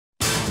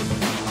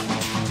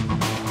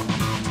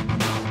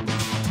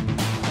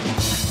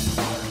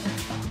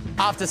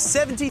After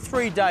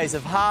 73 days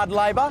of hard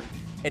labour,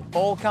 it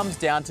all comes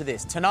down to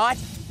this. Tonight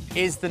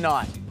is the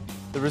night.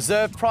 The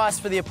reserve price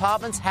for the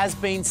apartments has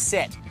been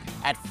set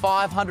at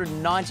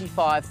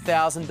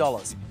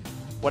 $595,000.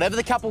 Whatever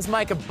the couples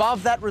make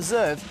above that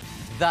reserve,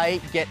 they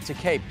get to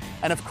keep.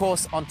 And of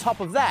course, on top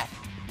of that,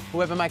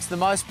 whoever makes the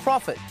most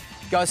profit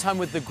goes home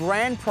with the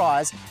grand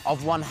prize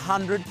of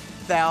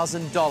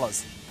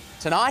 $100,000.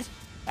 Tonight,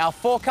 our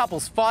 4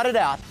 couples fight it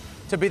out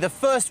to be the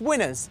first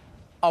winners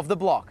of the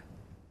block.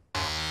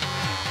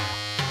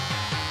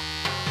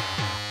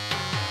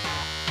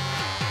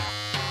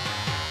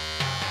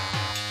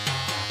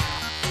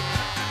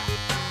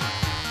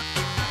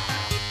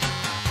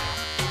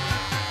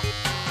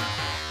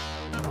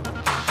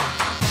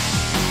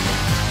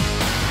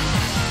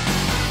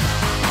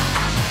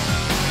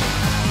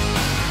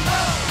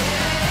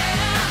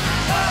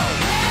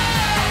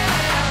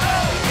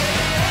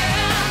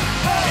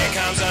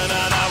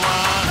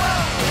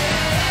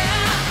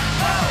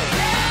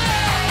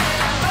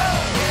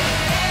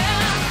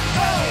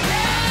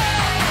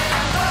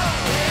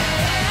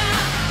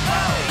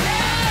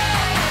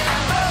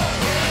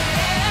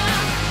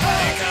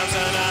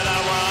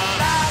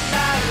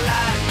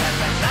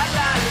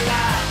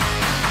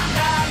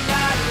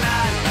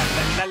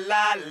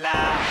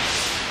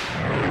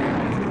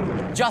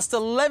 Just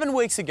 11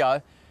 weeks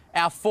ago,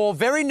 our 4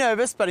 very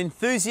nervous but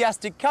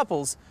enthusiastic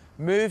couples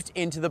moved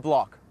into the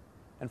block.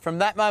 And from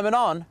that moment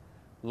on,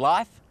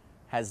 life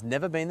has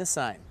never been the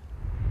same.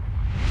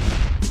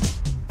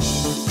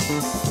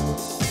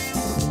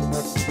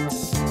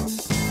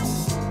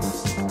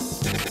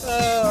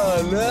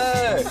 Oh,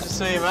 no. Good to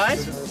see you, mate.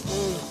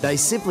 They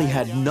simply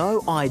had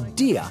no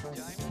idea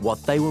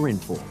what they were in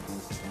for.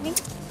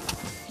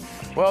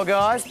 Well,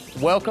 guys,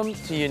 welcome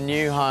to your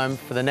new home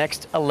for the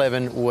next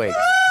 11 weeks.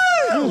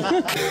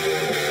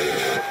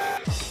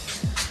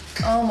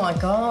 Oh my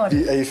God. Are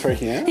you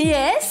freaking out?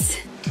 Yes.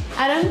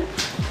 Adam?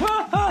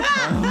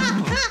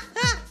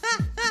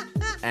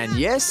 And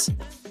yes,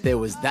 there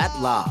was that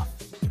laugh.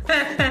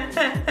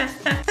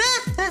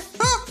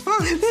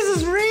 This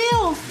is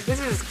real. This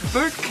is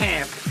boot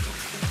camp.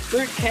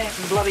 Boot camp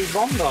in bloody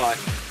Bondi.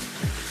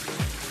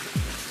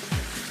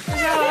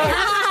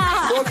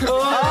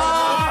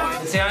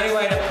 It's the only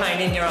way to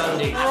paint in your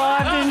undies.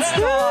 Right in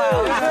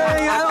style. There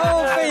you go,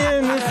 all for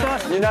you, Miss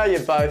Rush. You know you're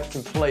both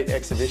complete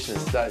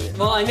exhibitionists, don't you?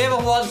 Well, I never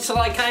was till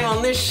I came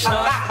on this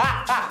show.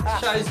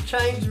 Show's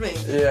changed me.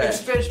 Yeah. It's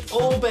stretched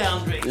all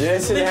boundaries.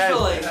 Yes, it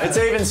literally. has. It's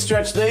even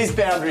stretched these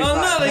boundaries. Oh,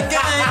 mate. not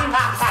again.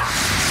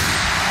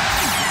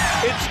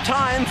 It's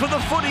time for the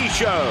footy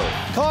show.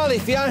 Kylie,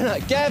 Fiona,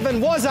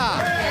 Gavin, Wazza.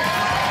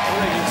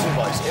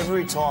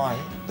 Every time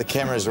the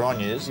cameras are on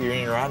you, you're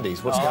in your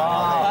undies. What's going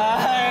on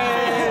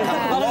there?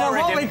 I don't know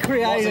what we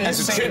created.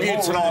 As a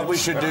tribute tonight, we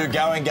should do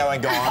Going,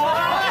 Going, Gone.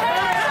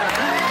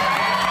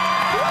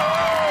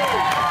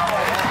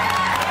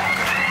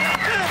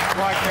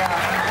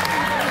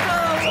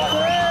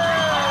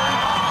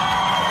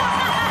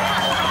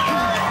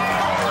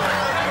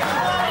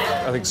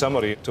 I think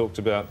somebody talked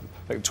about,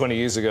 like 20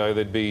 years ago,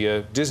 there'd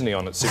be Disney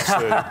on at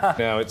 6:30.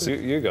 Now it's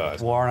you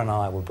guys. Warren and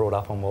I were brought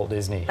up on Walt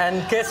Disney.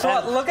 And guess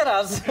what? Look at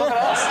us. Look at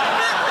us.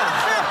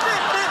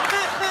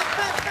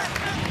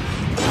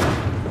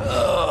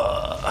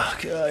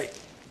 Okay,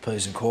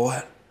 peace and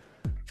quiet.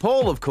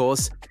 Paul, of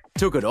course,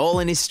 took it all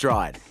in his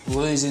stride.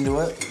 Blues into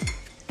it,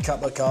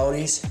 couple of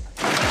coldies.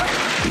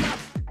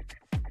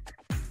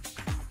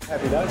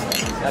 Happy days.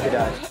 Happy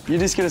days. You're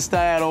just going to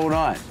stay out all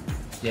night?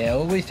 Yeah,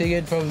 well, we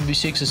figured probably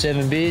 6 or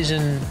 7 beers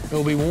and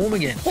it'll be warm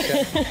again.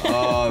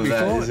 Oh,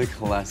 that is a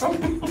classic.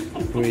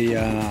 We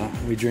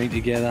drink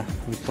together,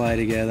 we play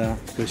together,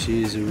 because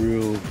she is a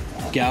real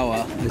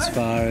goer as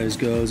far as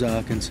girls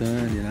are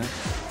concerned, you know.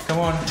 Come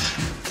on.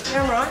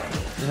 You're right.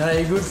 You know,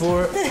 you're good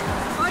for it.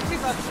 I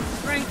took up some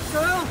strength,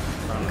 girl.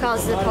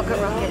 Carl's the pocket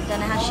rocket. Don't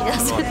know how she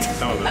does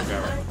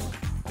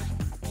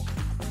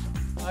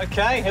it.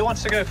 Okay, who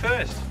wants to go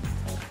first?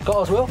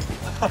 Guys will.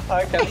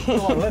 Okay,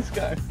 come on, let's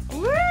go.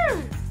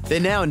 Woo! They're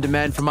now in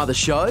demand from other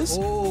shows,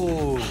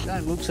 Oh,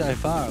 don't look so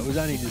far. It was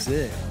only just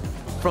there.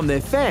 from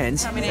their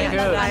fans,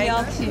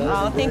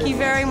 Oh, thank you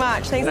very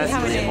much. Thanks for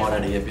coming in. Might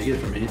only get bigger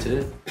from here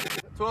too.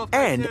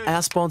 and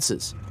our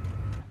sponsors.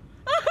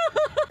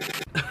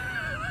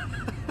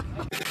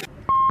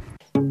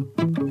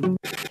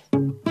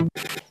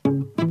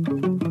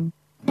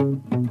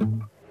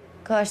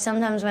 Gosh,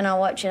 sometimes when I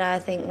watch it, I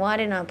think, why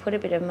didn't I put a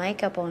bit of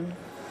makeup on?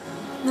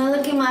 Am I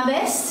looking my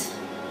best?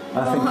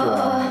 I think you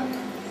are.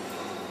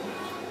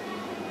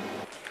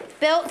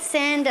 Belt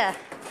sander.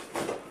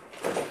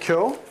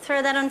 Cool.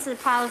 Throw that onto the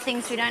pile of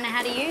things we don't know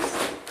how to use.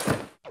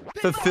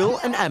 For Phil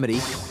and Amity,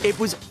 it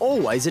was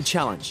always a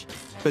challenge.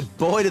 But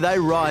boy, do they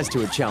rise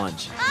to a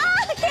challenge.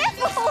 Ah,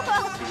 careful!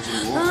 Oh,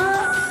 I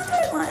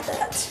don't like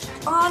that.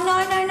 Oh,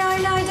 no, don't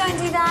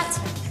do that.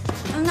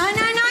 No,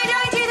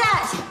 don't do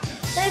that.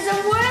 There's the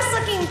worst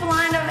looking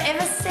blind I've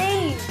ever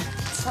seen.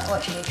 It's like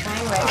watching a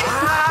train wreck.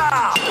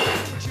 Ah!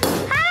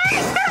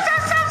 Hey,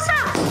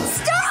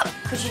 stop!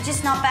 Could you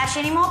just not bash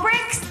any more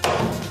bricks?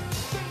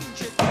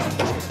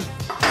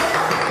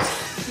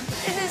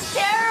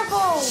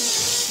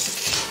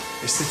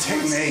 the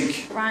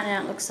technique. Right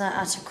now it looks like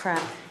utter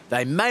crap.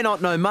 They may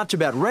not know much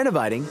about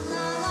renovating,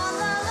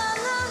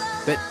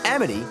 but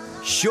Amity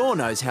sure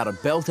knows how to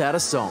belt out a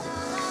song.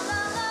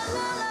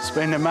 It's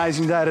been an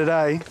amazing day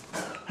today.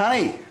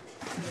 Honey,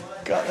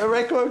 got the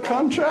record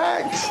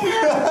contract.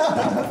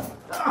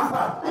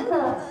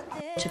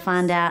 To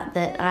find out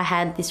that I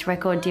had this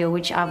record deal,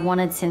 which I've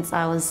wanted since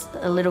I was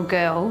a little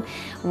girl,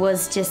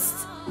 was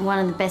just one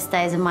of the best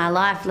days of my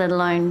life, let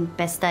alone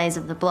best days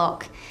of the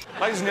block.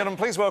 Ladies and gentlemen,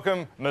 please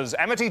welcome Ms.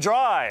 Amity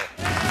Dry.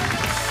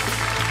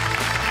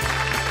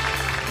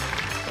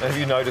 Have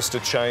you noticed a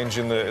change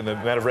in the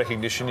amount of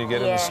recognition you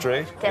get in the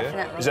street?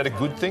 Definitely. Yeah? Is that a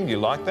good thing? Do you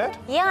like that?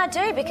 Yeah, I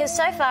do, because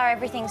so far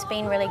everything's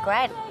been really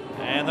great.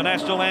 And the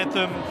national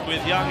anthem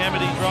with young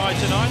Amity Dry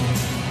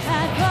tonight.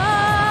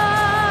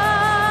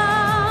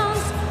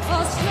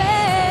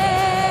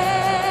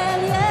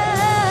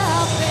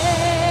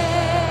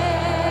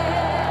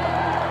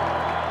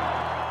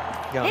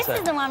 This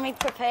is the one we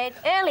prepared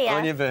earlier.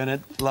 On you,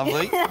 Bernard.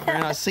 Lovely. Very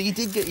nice. So you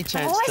did get your I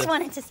chance always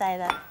wanted to say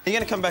that. Are you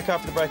going to come back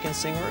after the break and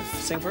sing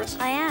for us?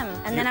 I am,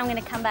 and then I'm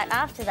going to come back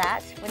after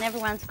that, when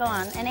everyone's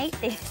gone, and eat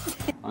this.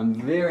 I'm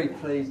very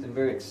pleased and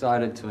very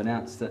excited to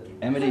announce that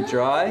Amity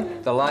Dry,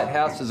 The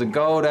Lighthouse, is a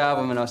gold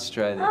album in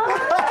Australia.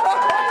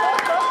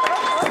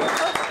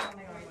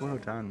 Well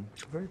done.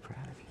 Very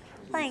proud of you.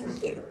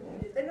 Thank you.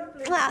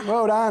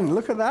 Well done.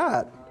 Look at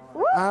that.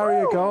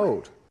 Aria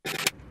Gold.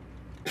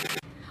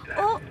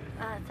 Oh,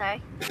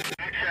 sorry.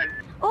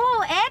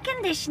 Oh, air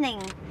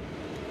conditioning.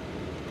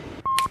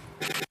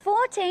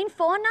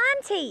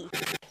 14,490.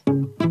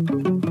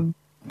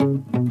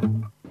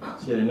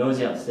 It's really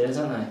noisy upstairs,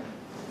 aren't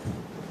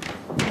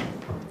they?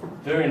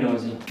 Very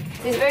noisy.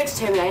 He's very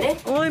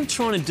determined. I'm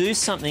trying to do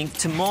something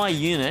to my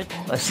unit.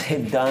 I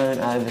said don't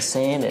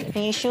oversand it. Are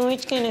you sure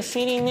it's going to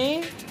fit in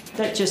there?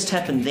 That just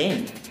happened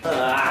then.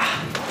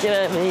 Get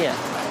over here.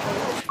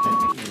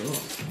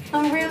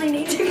 I really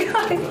need to go.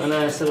 I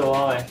know, so do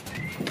I.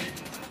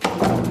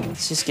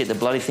 Let's just get the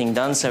bloody thing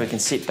done so we can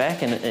sit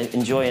back and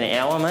enjoy an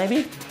hour,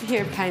 maybe.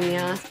 You're a pain in the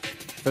ass.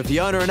 For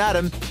Fiona and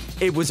Adam,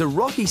 it was a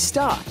rocky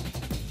start,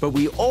 but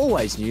we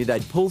always knew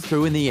they'd pull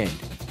through in the end.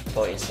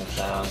 Bought you some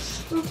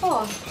flowers. What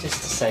for?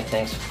 Just to say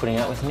thanks for putting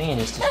up with me and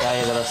just to show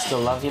you that I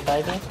still love you,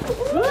 baby.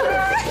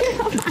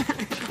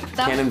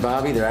 Ken and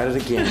Barbie, they're at it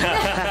again.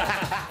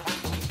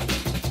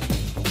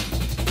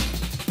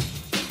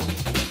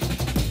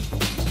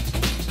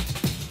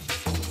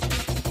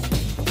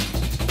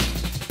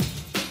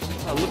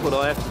 Oh, look what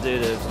I have to do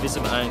to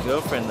visit my own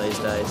girlfriend these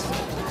days.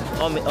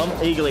 I'm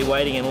eagerly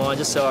waiting in line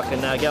just so I can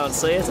go and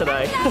see her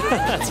today.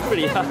 It's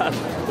pretty hard.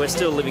 We're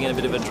still living in a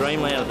bit of a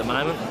dreamland at the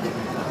moment.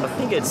 I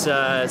think it's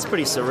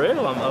pretty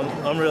surreal.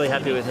 I'm really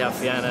happy with how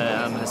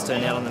Fiona has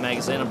turned out on the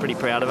magazine. I'm pretty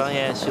proud of her.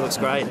 Yeah, she looks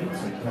great.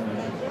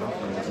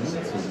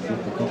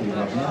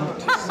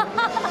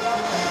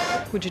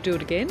 Would you do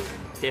it again?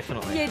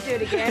 Definitely. You'd do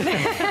it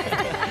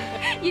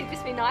again. You'd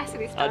just be nicer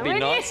this time, I'd be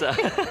nicer.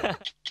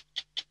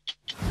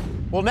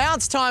 Well, now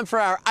it's time for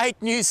our 8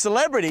 new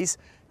celebrities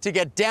to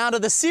get down to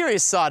the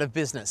serious side of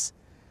business,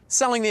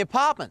 selling the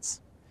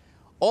apartments.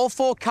 All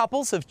 4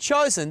 couples have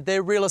chosen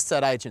their real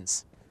estate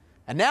agents.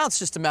 And now it's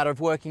just a matter of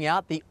working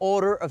out the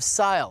order of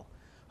sale.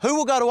 Who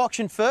will go to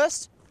auction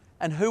first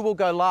and who will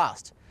go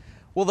last?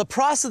 Will the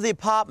price of the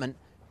apartment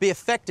be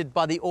affected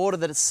by the order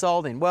that it's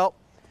sold in? Well,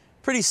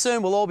 pretty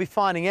soon we'll all be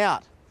finding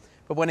out.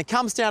 But when it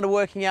comes down to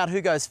working out who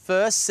goes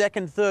first,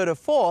 second, third or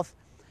fourth,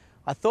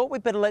 I thought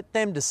we'd better let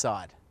them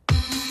decide.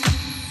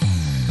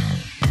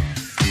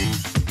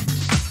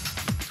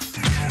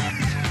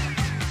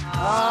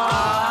 There,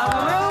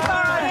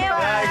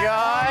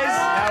 guys.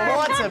 Now,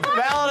 what's a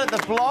ballad at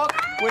the block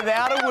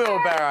without a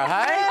wheelbarrow,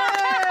 hey?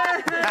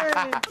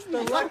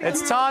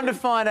 It's time to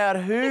find out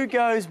who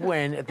goes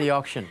when at the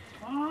auction.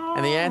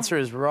 And the answer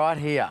is right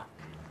here.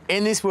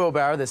 In this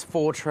wheelbarrow, there's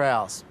 4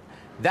 trowels.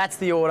 That's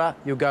the order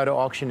you'll go to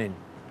auction in.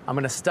 I'm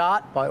going to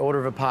start by order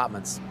of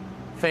apartments.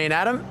 Fiona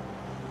Adam,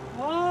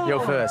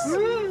 you're first.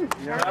 Go,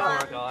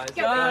 guys.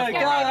 Go,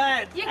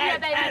 lad. You go,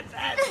 baby.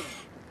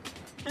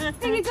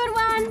 Pick a good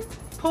one.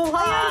 Pull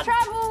hard.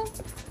 hard. Trouble.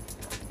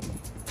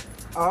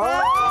 Oh!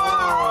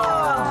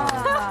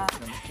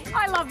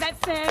 I love that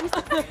sound.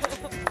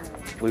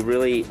 We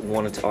really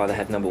wanted to either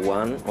have number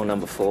 1 or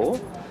number 4.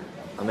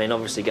 I mean,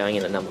 obviously going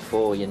in at number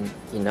 4, you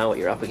know what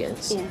you're up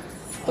against. Yeah.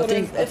 I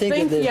think it's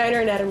been Fiona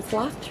and Adam's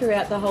luck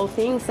throughout the whole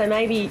thing, so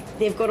maybe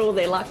they've got all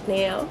their luck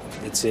now.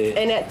 That's it.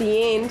 And at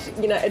the end,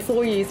 you know, it's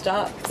all used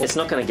up. It's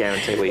not going to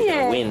guarantee where you're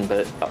going to win,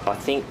 but I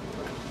think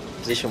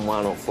position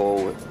 1 or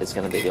 4 is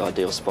going to be the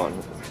ideal spot.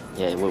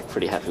 Yeah, we're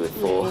pretty happy with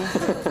 4.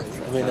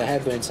 I mean, they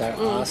have been so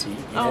arsey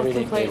in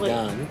everything completely. they've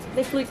done.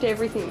 They've flicked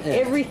everything. Yeah.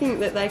 Everything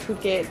that they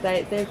could get,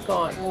 they've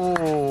got.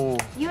 Ooh.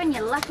 You and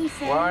your lucky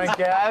Sam. Warren,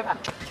 Gav.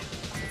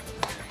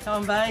 Come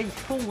on, babe.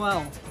 Pull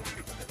well.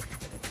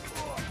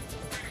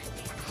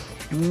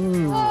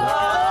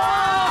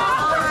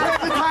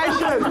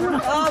 Hesitation!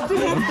 Oh,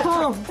 dear,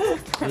 Tom.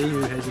 He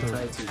who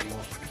hesitates is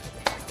lost.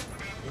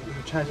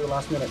 We'll change at the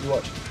last minute, you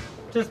watch.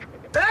 Just...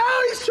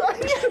 Oh, he's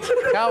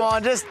trying! Come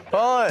on, just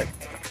pull it.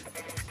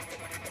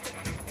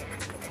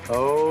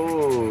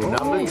 Oh,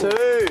 number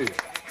 2.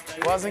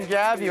 Wasn't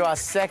Gav, you are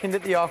second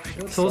at the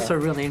auction. It's also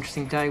really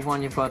interesting. Day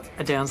 1, you've got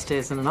a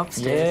downstairs and an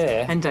upstairs.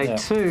 Yeah. And day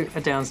 2,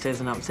 a downstairs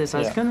and upstairs. So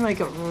it's going to make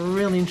it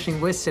really interesting.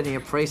 We're setting a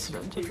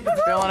precedent.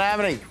 Phil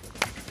Amity.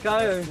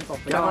 Go.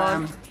 Come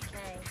on.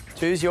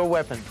 Choose your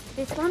weapon.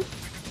 This one, I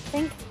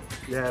think.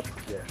 Yeah.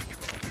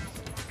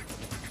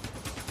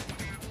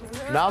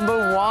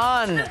 Number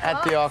 1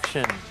 at the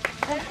auction.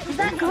 Is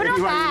that good or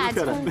bad?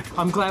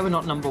 I'm glad we're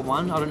not number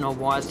 1. I don't know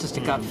why. It's just a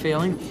gut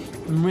feeling.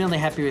 I'm really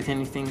happy with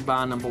anything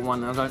bar number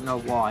 1. I don't know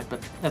why, but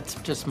that's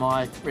just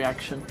my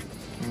reaction.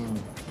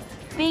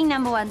 Being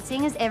number 1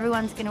 singers,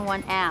 everyone's going to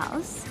want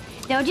ours.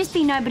 There'll just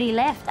be nobody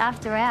left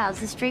after ours.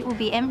 The street will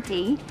be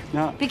empty.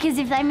 No. Because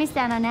if they miss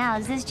out on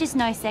ours, there's just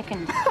no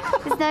second.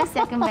 There's no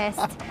second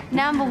best.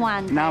 Number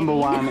 1. Number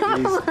baby. 1 is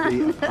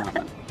the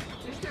apartment.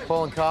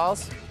 Paul and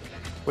Kyle's.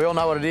 We all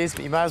know what it is,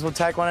 but you may as well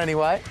take one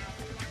anyway.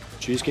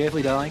 Choose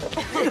carefully, darling.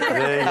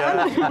 There you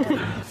go.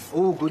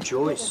 Oh, good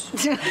choice.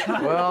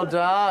 Well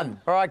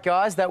done. All right,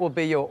 guys, that will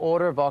be your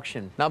order of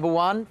auction. Number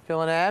 1,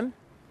 Phil and Am.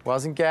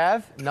 Wasn't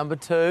Gav. Number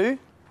 2,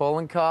 Paul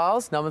and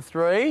Kyle's. Number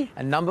 3,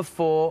 and number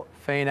 4,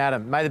 Fiona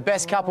Adam. May the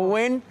best couple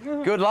win.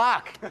 Good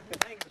luck.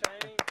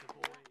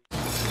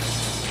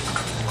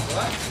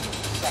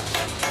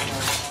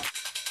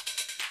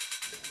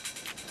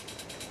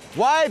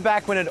 Way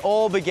back when it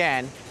all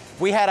began,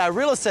 we had our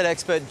real estate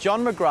expert,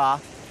 John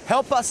McGrath,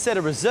 help us set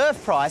a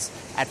reserve price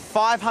at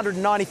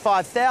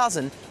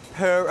 $595,000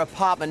 per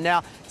apartment.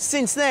 Now,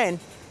 since then,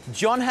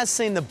 John has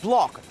seen the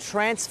block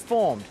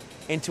transformed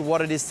into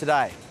what it is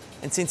today.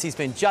 And since he's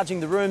been judging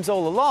the rooms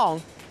all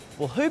along,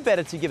 well, who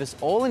better to give us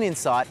all an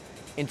insight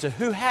into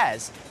who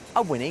has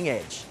a winning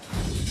edge?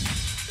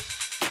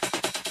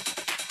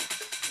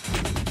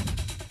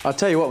 I'll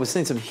tell you what, we've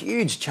seen some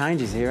huge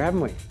changes here,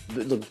 haven't we?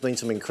 Look, there's been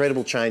some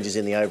incredible changes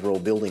in the overall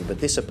building, but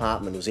this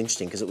apartment was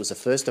interesting because it was the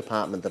first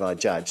apartment that I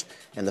judged,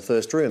 and the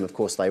first room, of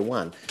course, they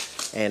won.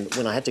 And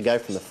when I had to go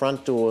from the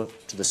front door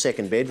to the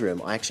second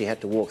bedroom, I actually had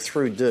to walk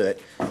through dirt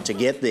to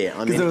get there.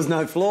 Because there was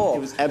no floor.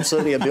 It was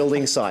absolutely a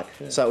building site.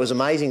 So it was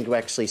amazing to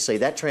actually see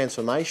that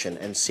transformation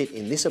and sit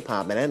in this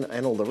apartment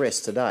and all the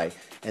rest today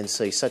and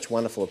see such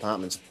wonderful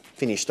apartments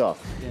finished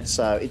off. Yeah.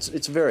 So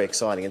it's very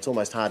exciting. It's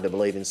almost hard to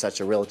believe in such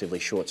a relatively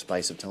short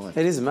space of time.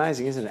 It is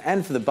amazing, isn't it?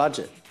 And for the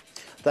budget.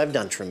 They've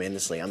done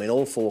tremendously. I mean,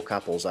 all 4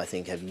 couples, I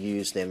think, have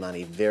used their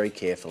money very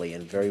carefully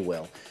and very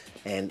well.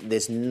 And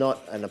there's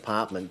not an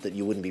apartment that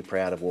you wouldn't be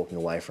proud of walking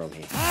away from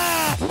here.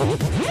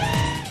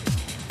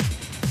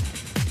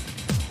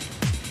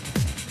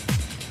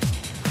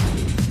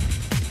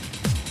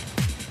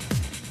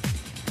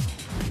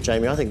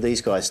 Jamie, I think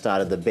these guys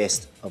started the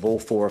best of all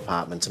 4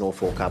 apartments and all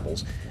 4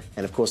 couples.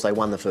 And of course they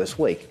won the first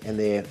week, and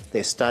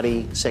their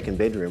study second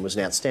bedroom was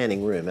an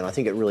outstanding room, and I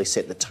think it really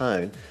set the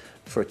tone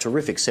for a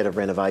terrific set of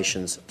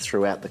renovations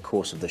throughout the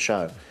course of the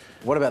show.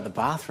 What about the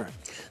bathroom?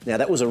 Now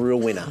that was a real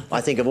winner.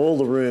 I think of all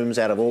the rooms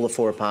out of all the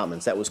 4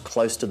 apartments, that was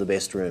close to the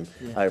best room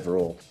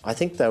overall. I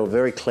think they were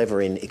very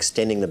clever in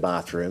extending the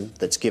bathroom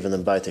that's given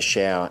them both a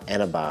shower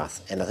and a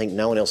bath, and I think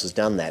no one else has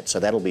done that, so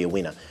that'll be a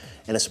winner.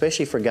 And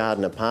especially for a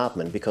garden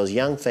apartment, because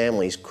young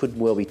families could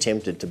well be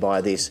tempted to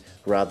buy this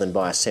rather than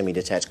buy a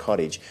semi-detached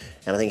cottage.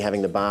 And I think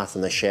having the bath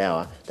and the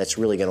shower, that's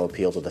really going to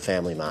appeal to the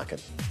family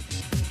market.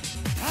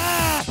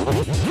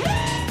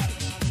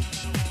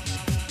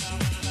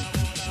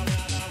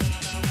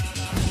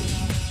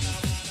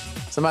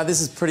 So, mate, this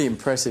is pretty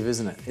impressive,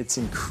 isn't it? It's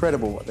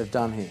incredible what they've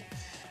done here.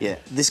 Yeah,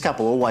 this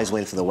couple always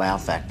went for the wow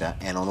factor,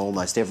 and on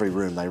almost every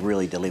room they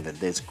really delivered.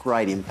 There's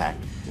great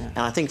impact. Yeah. And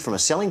I think from a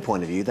selling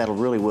point of view, that'll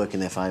really work in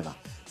their favour.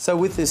 So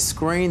with this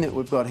screen that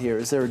we've got here,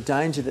 is there a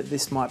danger that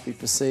this might be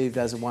perceived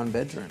as a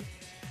 1-bedroom?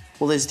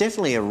 Well, there's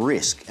definitely a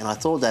risk, and I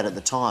thought that at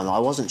the time. I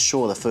wasn't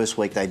sure the first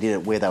week they did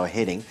it where they were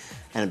heading,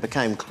 and it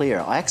became clearer.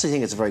 I actually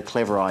think it's a very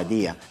clever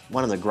idea.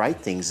 One of the great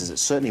things is it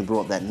certainly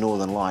brought that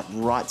northern light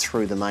right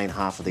through the main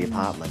half of the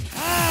apartment.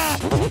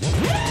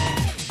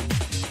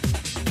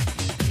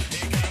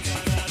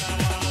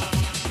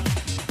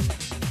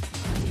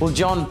 Well,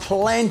 John,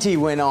 plenty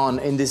went on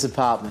in this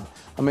apartment.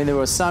 I mean, there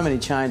were so many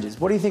changes.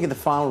 What do you think of the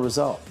final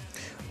result?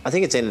 I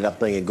think it's ended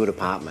up being a good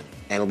apartment,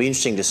 and it'll be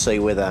interesting to see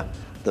whether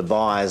the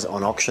buyers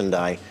on auction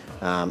day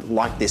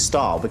like this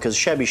style, because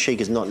shabby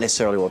chic is not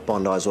necessarily what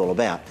Bondi is all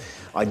about.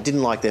 I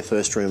didn't like their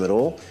first room at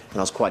all, and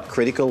I was quite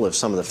critical of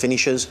some of the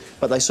finishes,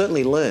 but they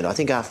certainly learned. I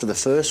think after the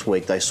first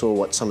week they saw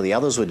what some of the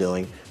others were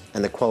doing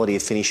and the quality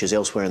of finishes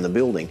elsewhere in the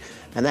building,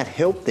 and that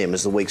helped them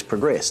as the weeks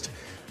progressed.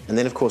 And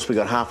then, of course, we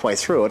got halfway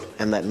through it,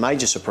 and that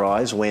major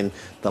surprise when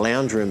the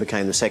lounge room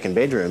became the second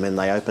bedroom and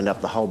they opened up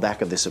the whole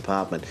back of this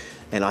apartment.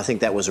 And I think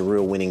that was a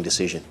real winning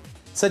decision.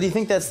 So do you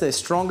think that's their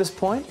strongest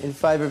point in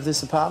favour of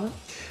this apartment?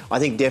 I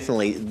think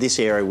definitely this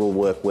area will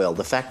work well.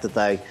 The fact that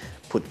they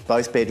put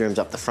both bedrooms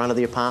up the front of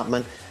the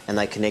apartment and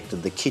they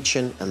connected the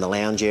kitchen and the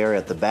lounge area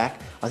at the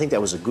back, I think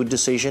that was a good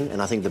decision,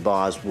 and I think the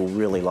buyers will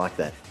really like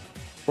that.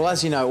 Well,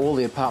 as you know, all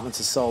the apartments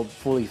are sold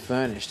fully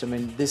furnished. I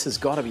mean, this has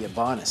got to be a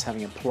bonus,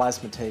 having a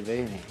plasma TV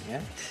in here,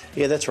 yeah?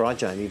 Yeah, that's right,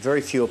 Jamie.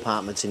 Very few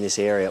apartments in this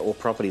area or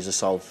properties are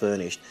sold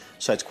furnished,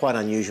 so it's quite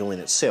unusual in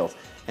itself.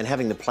 And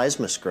having the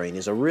plasma screen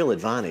is a real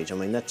advantage. I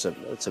mean, that's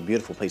a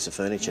beautiful piece of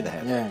furniture to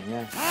have. Yeah.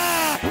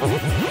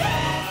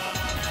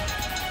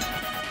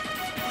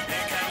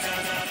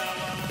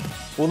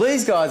 Well,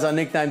 these guys are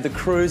nicknamed the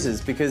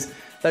Cruisers because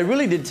they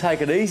really did take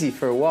it easy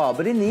for a while,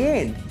 but in the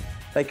end,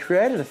 they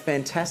created a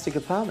fantastic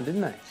apartment,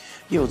 didn't they?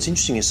 Yeah, well, it's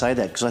interesting you say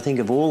that because I think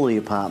of all the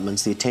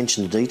apartments, the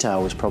attention to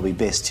detail was probably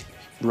best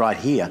right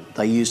here.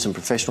 They used some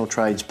professional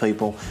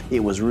tradespeople.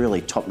 It was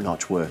really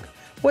top-notch work.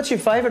 What's your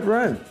favourite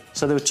room?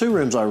 So there were two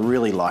rooms I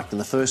really liked,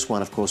 and the first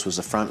one, of course, was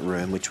the front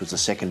room, which was the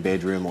second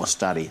bedroom or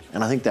study,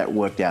 and I think that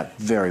worked out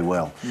very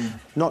well.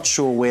 Not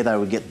sure where they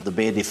would get the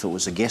bed if it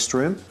was a guest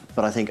room,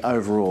 but I think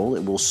overall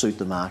it will suit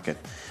the market.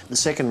 The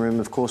second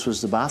room, of course,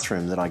 was the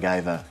bathroom that I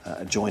gave a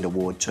joint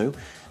award to,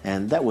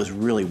 and that was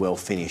really well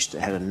finished. It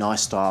had a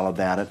nice style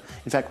about it.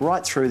 In fact,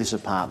 right through this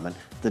apartment,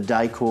 the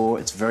decor,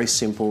 it's very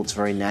simple, it's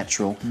very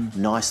natural,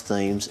 nice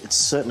themes. It's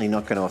certainly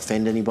not going to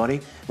offend anybody,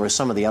 whereas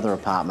some of the other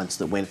apartments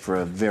that went for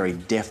a very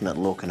definite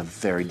look and a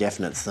very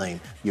definite theme,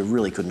 you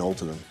really couldn't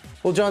alter them.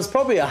 Well, John, it's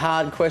probably a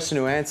hard question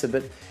to answer,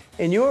 but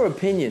in your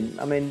opinion,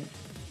 I mean,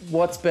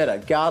 what's better,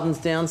 gardens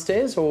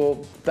downstairs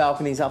or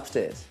balconies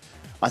upstairs?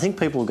 I think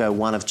people will go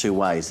one of two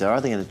ways. They're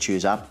either going to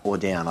choose up or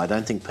down. I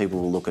don't think people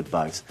will look at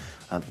both.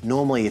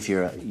 Normally, if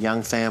you're a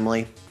young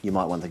family, you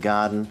might want the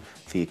garden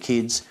for your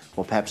kids,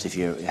 or perhaps if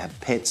you have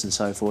pets and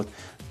so forth,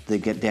 the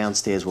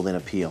downstairs will then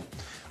appeal.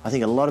 I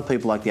think a lot of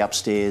people like the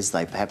upstairs.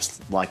 They perhaps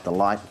like the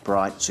light,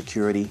 bright,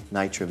 security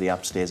nature of the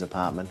upstairs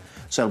apartment.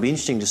 So it'll be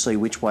interesting to see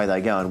which way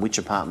they go and which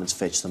apartments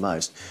fetch the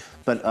most.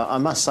 But I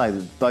must say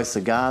that both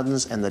the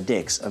gardens and the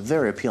decks are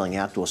very appealing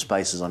outdoor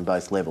spaces on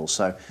both levels,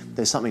 so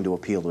there's something to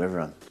appeal to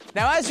everyone.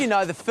 Now, as you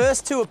know, the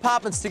first two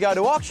apartments to go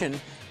to auction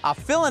are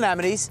Phil and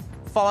Amity's,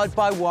 followed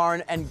by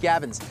Warren and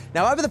Gavin's.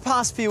 Now, over the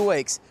past few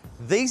weeks,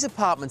 these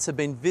apartments have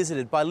been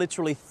visited by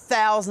literally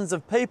thousands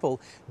of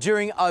people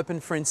during open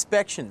for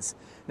inspections.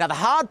 Now, the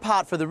hard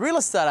part for the real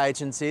estate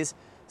agents is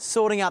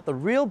sorting out the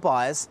real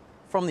buyers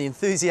from the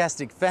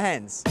enthusiastic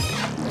fans.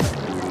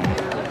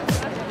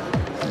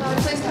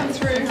 Please come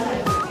through.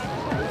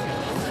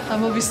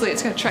 Obviously,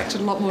 it's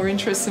attracted a lot more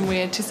interest than we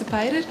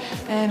anticipated,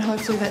 and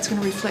hopefully that's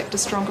going to reflect a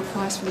stronger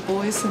price for the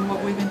boys than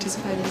what we've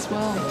anticipated as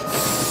well.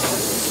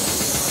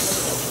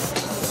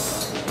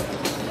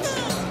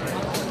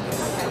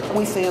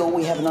 We feel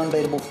we have an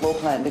unbeatable floor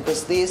plan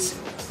because this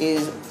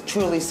is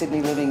truly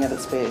Sydney living at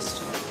its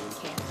best.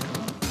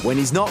 When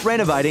he's not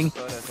renovating,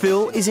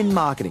 Phil is in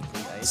marketing.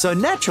 So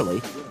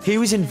naturally, he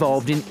was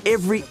involved in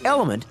every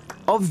element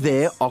of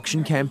their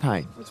auction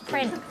campaign.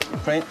 Print.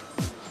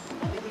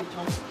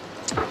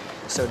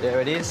 So there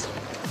it is.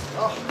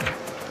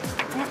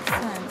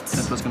 Excellent.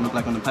 That's what's going to look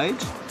like on the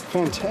page.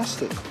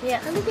 Fantastic.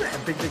 Yeah. And look at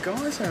how big the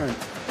guys are.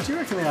 Do you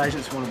reckon the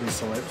agents want to be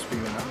celebs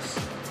bigger than us?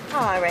 Oh,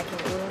 I reckon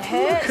it wouldn't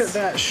hurt. Look at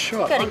that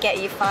shot. Got to get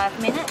you 5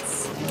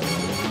 minutes.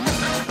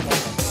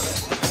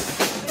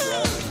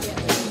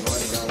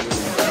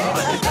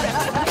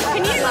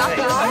 Can you laugh?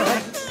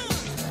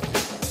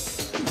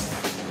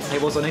 Hey,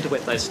 Woz, I need to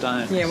wet those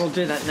stones. Yeah, we'll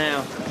do that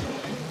now.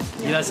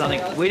 You know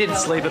something? We didn't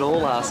sleep at all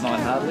last night,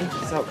 hardly.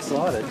 So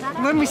excited.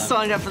 When we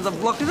signed up for the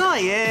blog, oh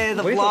yeah,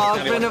 the blog,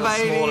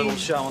 renovating. Small little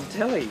show on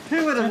telly.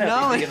 Who would have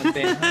known?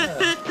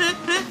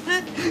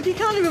 You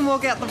can't even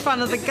walk out the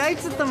front of the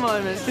gates at the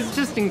moment. It's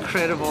just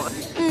incredible.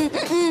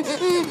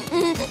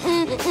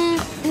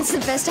 It's the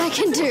best I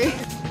can do.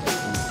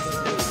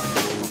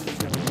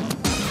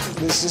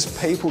 There's just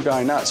people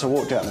going nuts. I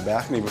walked out in the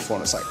balcony before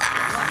and it's like,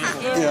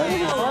 you know.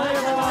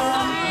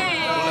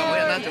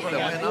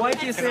 Wait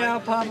till you see our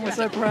apartment. We're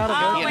so proud of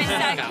it. We're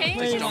so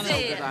keen to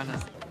see it.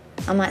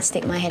 I might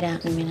stick my head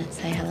out in a minute,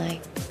 say hello.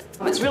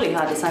 It's really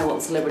hard to say what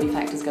the celebrity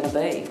factor is going to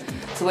be.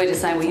 So we're just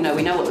saying, well, you know,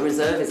 we know what the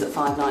reserve is at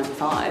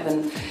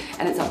 $5.95,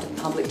 and it's up to the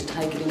public to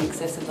take it in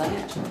excess of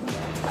that.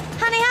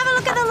 Honey, have a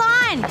look at the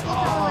line.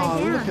 Oh,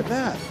 look at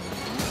that.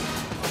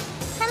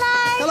 Hello.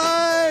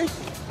 Hello.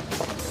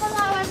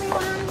 Hello,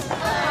 everyone.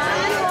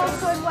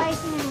 Awkward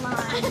waiting in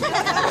line.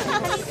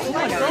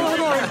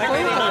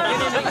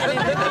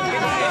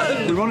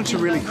 We wanted to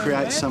really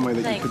create somewhere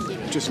that you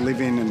could just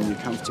live in and you're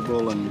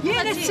comfortable and...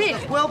 Yeah, that's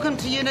it. Welcome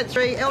to Unit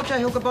 3,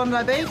 LJ Hooker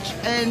Bondi Beach,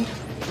 and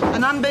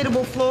an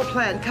unbeatable floor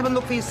plan. Come and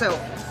look for yourself.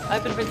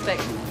 Open for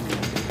inspection.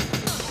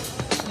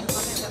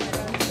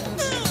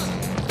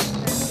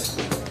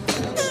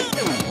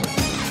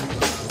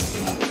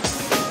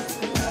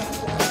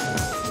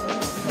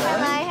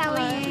 Hello, how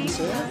are you?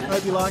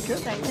 Hope you like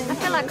it. I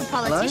feel like a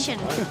politician.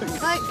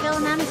 Vote Phil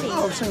Amity.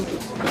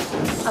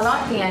 I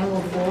like the angle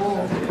of the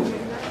wall.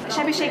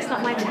 Shabby chic's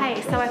not my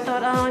taste, so I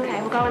thought, oh, okay,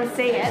 we'll go and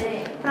see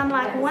it. But I'm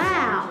like,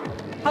 wow.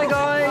 Hi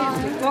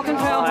guys, welcome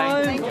to our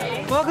home.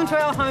 Welcome to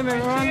our home,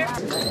 everyone. Yeah.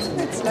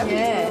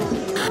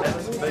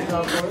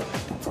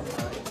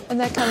 And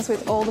that comes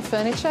with all the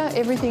furniture,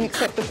 everything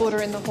except the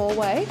Buddha in the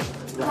hallway.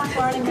 Good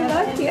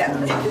idea.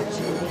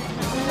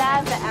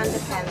 love the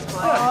underpants.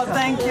 Oh,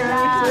 thank you.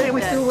 Yeah,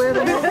 we still wear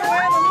them. We still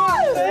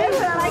wear them.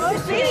 I like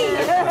to see.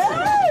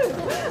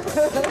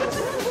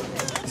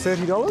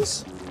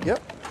 $30? Yep.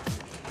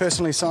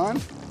 Personally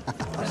signed.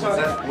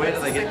 Where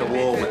did they get the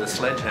wall with the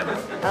sledgehammer?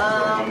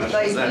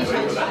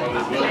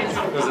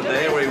 Was it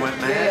there where he went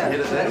mad? Yeah, hit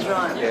it there? that's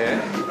right. Yeah.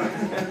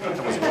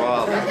 That was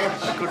wild.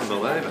 I couldn't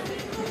believe it.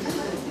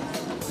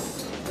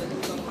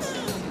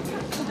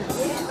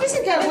 This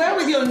is going well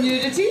with your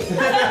nudity.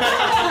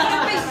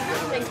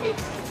 Thank you.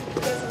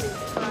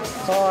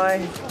 Hi.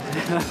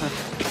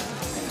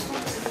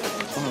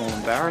 I'm all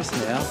embarrassed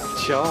now.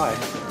 Shy.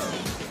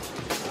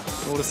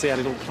 All to see our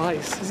little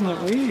place. Isn't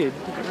it weird?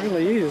 It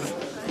really is.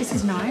 This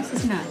is nice,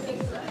 isn't it?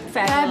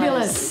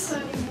 Fabulous.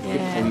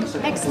 Yeah.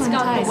 Excellent. It's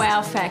got the taste.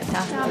 wow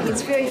factor.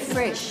 It's very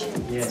fresh.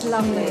 Yes. It's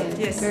lovely.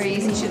 Yes. Very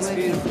easy to work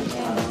with.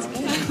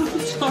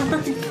 It's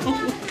horrible.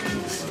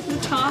 The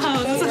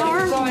tiles. It's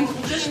horrible.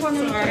 Just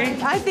sorry.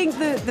 I think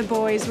the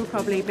boys will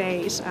probably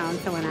beat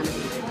Phil and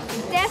Amity.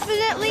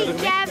 Definitely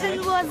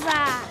Gavin was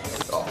that.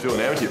 Oh, Phil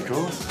Amity, of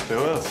course.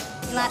 Who else?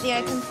 Like the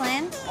open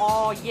plan?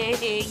 Oh, yeah,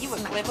 you were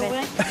clever,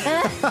 weren't you?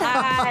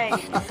 Hey,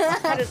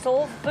 had us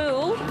all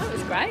fooled. It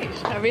was great.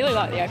 I really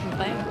like the open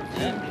plan.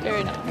 Yeah.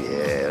 Very nice.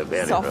 Yeah,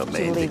 very Soft to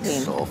romantic, live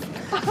in. soft.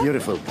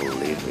 Beautiful to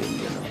live in,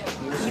 you know.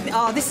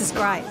 Oh, this is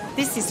great.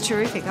 This is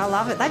terrific. I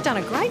love it. They've done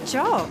a great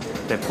job.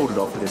 They pulled it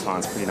off with this one.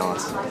 It's pretty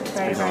nice. It's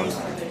Very, pretty very nice.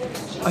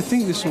 I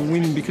think this will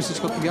win because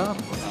it's got the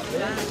garden.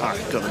 Oh,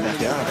 got the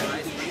backyard.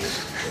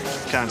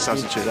 Can't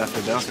substitute that for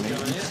a balcony.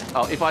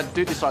 Oh, if I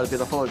do decide to bid,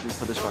 I'll probably bid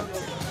for this one.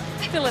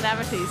 Phil and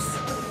Amity's.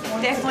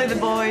 Definitely the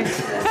boys.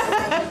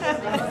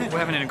 We're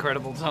having an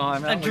incredible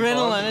time. aren't we, Adrenaline,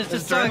 Bob? it's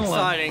just so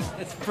exciting.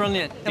 It's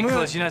brilliant. And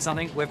Because you know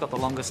something, we've got the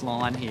longest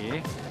line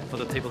here for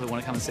the people who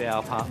want to come and see our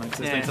apartments.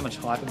 There's been so much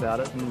hype about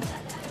it, and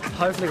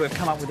hopefully we've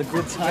come up with a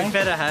good time. We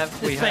better have.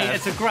 We have.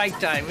 It's a great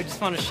day. We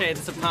just want to share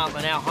this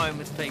apartment, our home,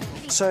 with people.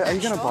 So, are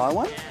you going to buy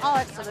one? Oh,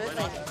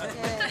 absolutely.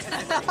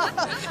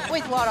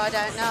 With what, I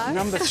don't know.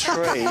 Number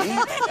 3,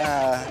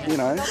 you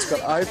know, it's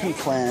got open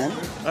plan.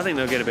 I think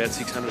they'll get about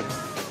 600.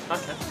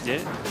 Okay. Yeah. I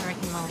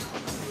reckon more.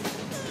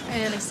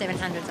 Early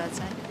 700s, I'd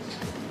say.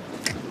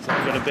 So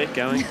we've got a bet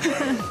going.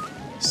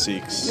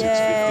 6,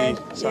 Yeah, 650,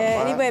 something like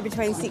that. anywhere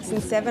between 6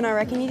 and 7, I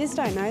reckon. You just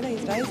don't know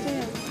these days, do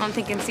you? I'm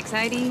thinking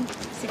 680,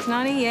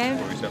 690, yeah.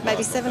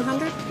 Maybe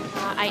 700?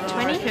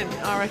 820?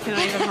 I reckon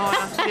even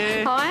higher.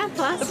 Yeah. Higher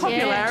plus, The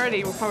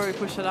popularity will probably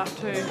push it up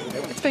too.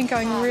 It's been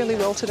going really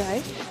well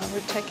today.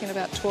 We've taken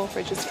about 12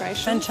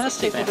 registrations.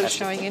 Fantastic. People that are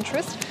showing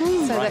interest.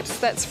 So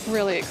that's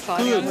really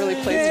exciting. I'm really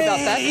pleased about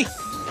that.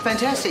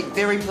 Fantastic,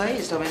 very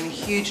pleased. I mean,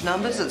 huge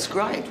numbers, it's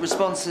great.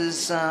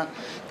 Responses, the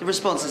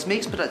response is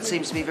mixed, but it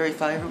seems to be very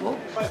favourable.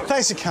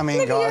 Thanks for coming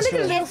in, guys.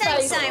 Yeah,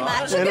 thanks so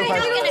much. Yeah, If you're look,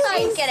 not going to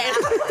bid, get out.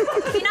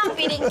 If you're not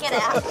bidding, get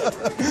out.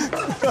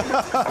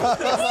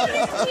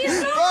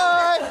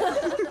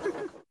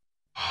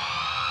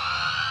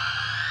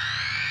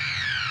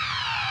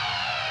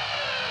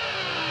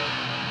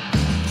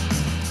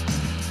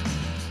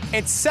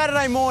 It's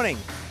Saturday morning,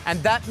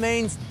 and that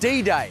means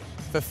D-Day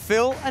for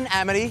Phil and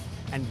Amity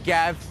and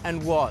Gav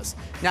and Woz.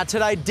 Now,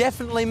 today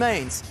definitely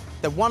means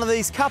that one of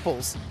these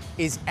couples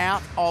is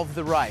out of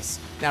the race.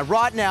 Now,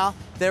 right now,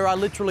 there are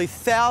literally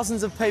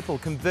thousands of people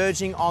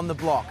converging on the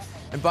block,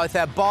 and both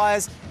our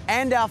buyers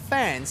and our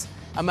fans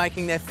are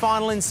making their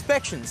final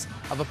inspections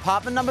of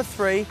apartment number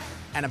 3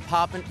 and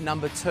apartment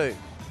number 2.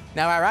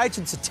 Now, our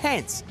agents are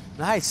tense,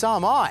 and hey, so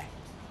am I,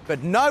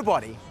 but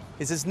nobody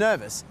is as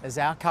nervous as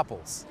our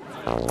couples.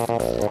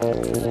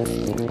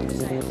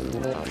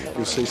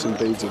 You'll see some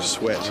beads of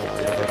sweat.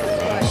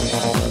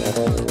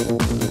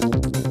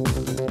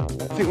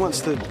 I think once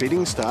the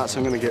bidding starts,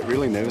 I'm going to get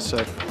really nervous, so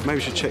maybe you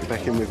should check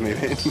back in with me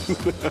then.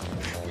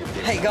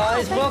 Hey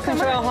guys, welcome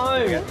to our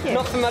home.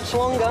 Not for much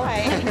longer.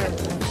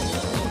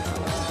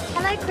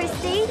 Hello,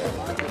 Christy.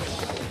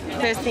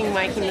 First thing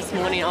waking this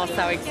morning, I was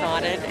so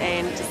excited,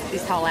 and just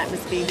this whole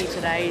atmosphere here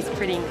today is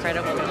pretty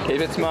incredible.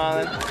 Keep it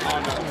smiling.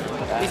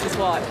 This is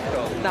what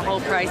the whole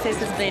process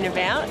has been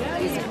about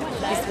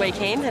this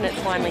weekend, and it's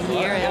finally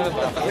here, and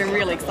we're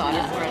really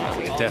excited for it.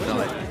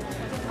 Definitely.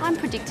 I'm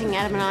predicting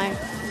Adam and I,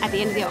 at the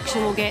end of the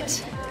auction, will get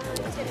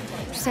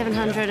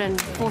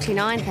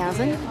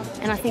 749,000,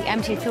 and I think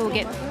Amity and Phil will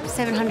get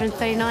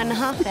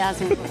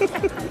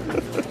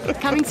 739,500.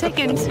 Coming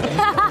second.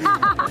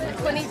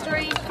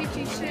 23,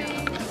 52,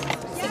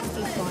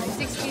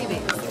 60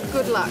 bits.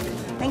 Good luck.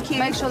 Thank you.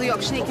 Make sure the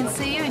auctioneer can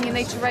see you, and you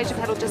need to raise your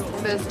paddle just the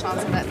first time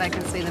so that they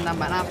can see the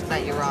number, and after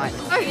that you're right.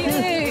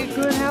 Hey,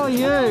 good, how are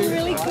you?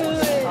 Really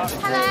good.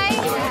 Hello.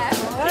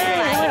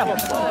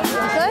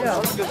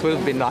 It would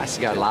have been nice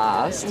to go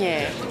last.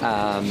 Yeah.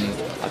 I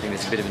think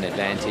there's a bit of an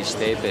advantage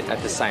there, but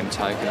at the same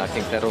token, I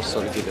think that'll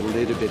sort of give a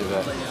little bit of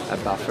a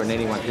buffer, and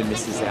anyone who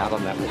misses out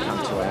on that will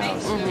come to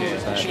ours. No,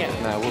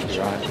 we'll be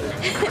right.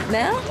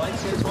 Now?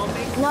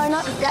 No,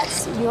 not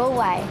that's your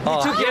way.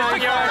 Oh. You took your own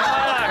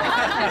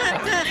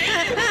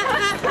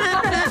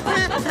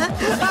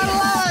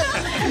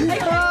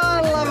I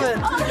love it!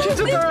 She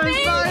took her own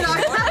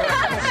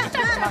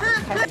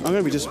photo. I'm going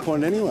to be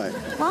disappointed anyway.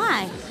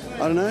 Why? I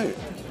don't know.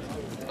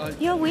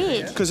 You're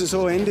weird. Because it's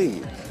all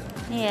ending.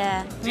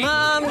 Yeah.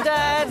 Mum,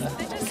 Dad,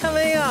 come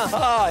here.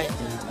 Hi.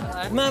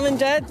 Mum and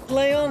Dad,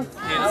 Leon.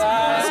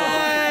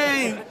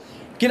 Hey.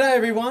 G'day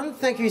everyone.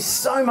 Thank you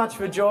so much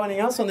for joining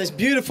us on this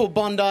beautiful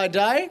Bondi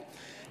day.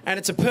 And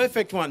it's a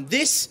perfect one.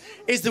 This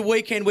is the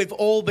weekend we've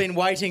all been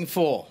waiting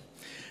for.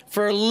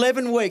 For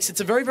 11 weeks. It's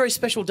a very, very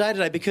special day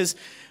today because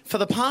for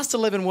the past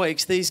 11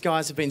 weeks, these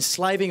guys have been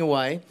slaving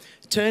away,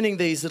 turning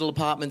these little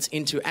apartments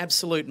into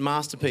absolute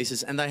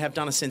masterpieces, and they have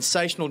done a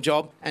sensational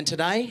job. And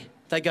today,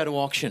 they go to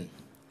auction.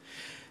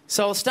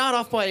 So I'll start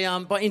off by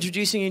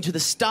introducing you to the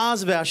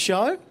stars of our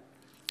show.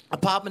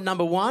 Apartment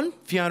number 1,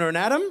 Fiona and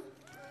Adam.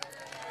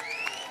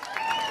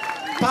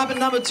 Apartment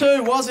number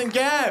 2, Was and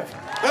Gav.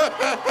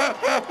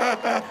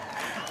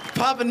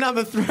 Apartment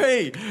number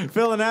 3,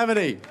 Phil and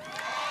Amity.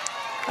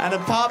 And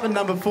apartment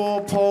number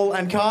 4, Paul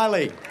and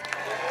Kylie.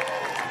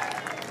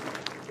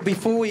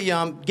 Before we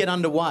get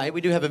underway,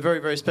 we do have a very,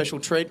 very special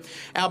treat.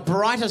 Our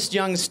brightest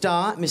young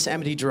star, Miss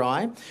Amity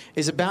Dry,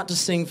 is about to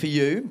sing for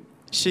you.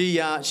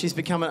 She's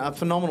become a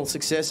phenomenal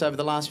success over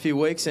the last few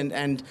weeks, and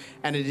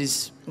it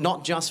is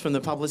not just from the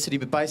publicity,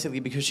 but basically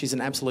because she's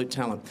an absolute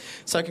talent.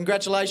 So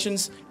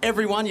congratulations,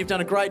 everyone. You've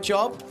done a great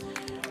job.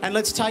 And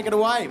let's take it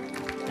away.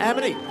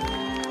 Amity.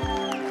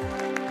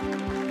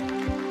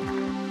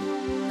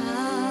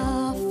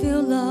 I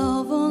feel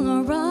love all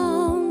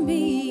around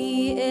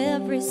me.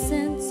 Every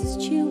sense is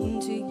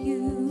tuned to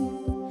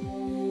you.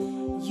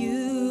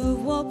 You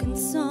woken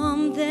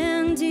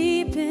something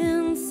deep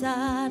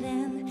inside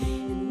and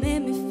made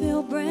me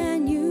feel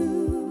brand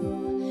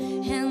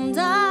new. And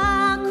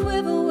I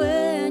quiver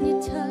when you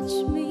touch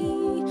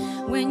me,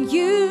 when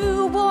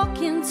you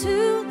walk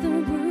into the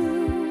room.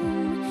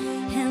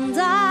 And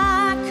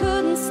I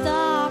couldn't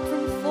stop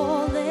from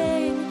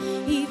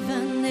falling,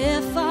 even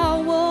if I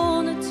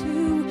wanted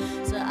to.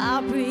 So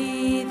I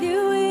breathe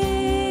you in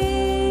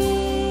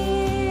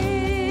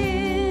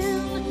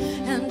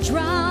and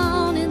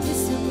drown in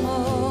this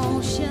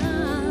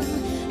emotion.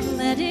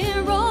 Let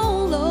it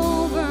roll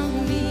over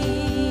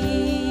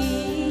me,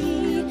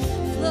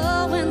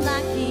 flowing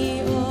like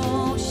the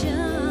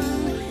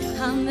ocean.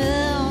 I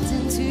melt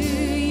into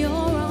your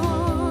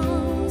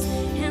arms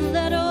and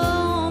let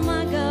all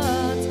my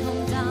guts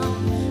come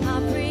down. I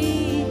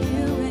breathe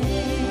you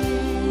in.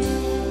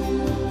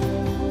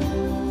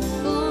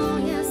 Oh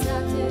yes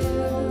I do.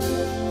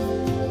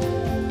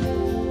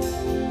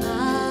 I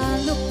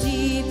look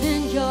deep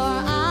in your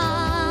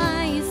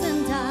eyes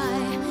and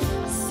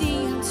I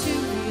see into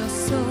your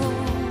soul.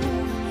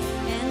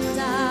 And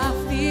I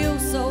feel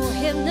so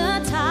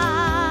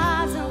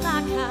hypnotized,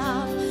 like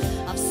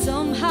I've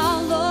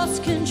somehow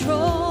lost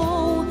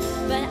control.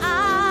 But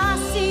I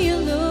see you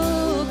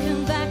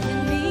looking back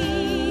at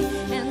me,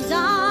 and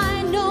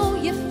I know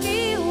you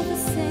feel the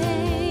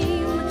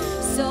same.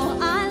 So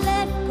I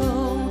let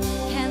go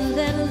and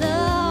let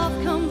love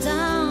come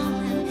down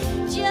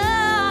and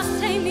just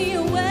take me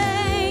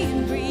away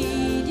and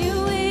breathe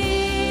you in.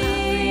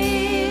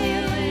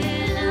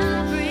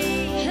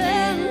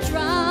 And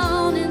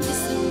drown in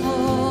this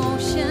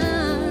emotion.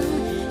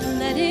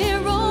 Let it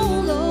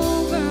roll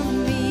over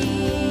me,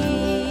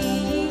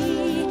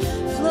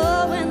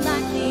 flowing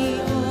like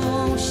the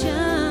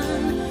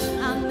ocean.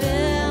 I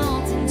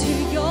melt into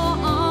your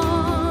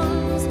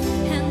arms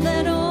and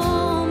let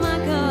all my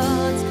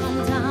guts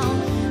come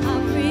down. I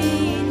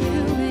breathe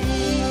you in.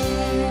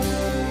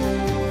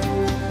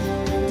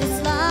 It's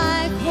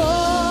like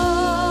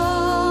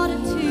water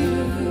to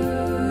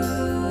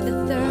the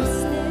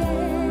thirsty,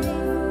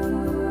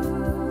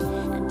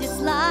 and it's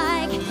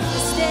like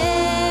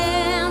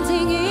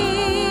standing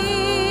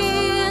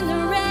in the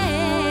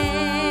rain.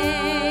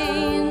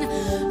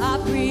 I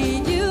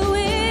breathe you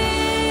in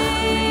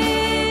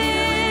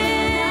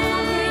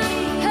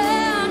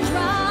and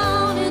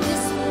drown in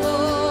this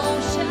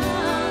ocean.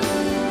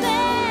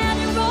 Let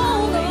it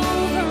roll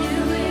over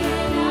me,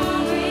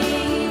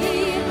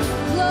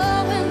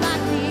 flowing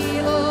like the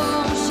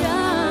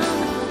ocean.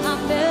 I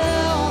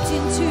melt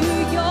into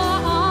your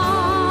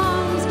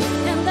arms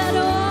and let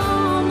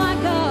all my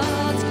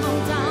guts come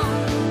down.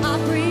 I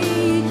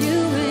breathe you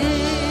in.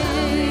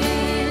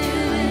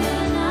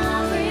 I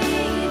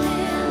breathe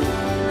in.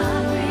 I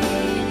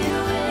breathe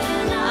you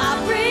in. I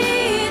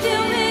breathe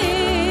you in.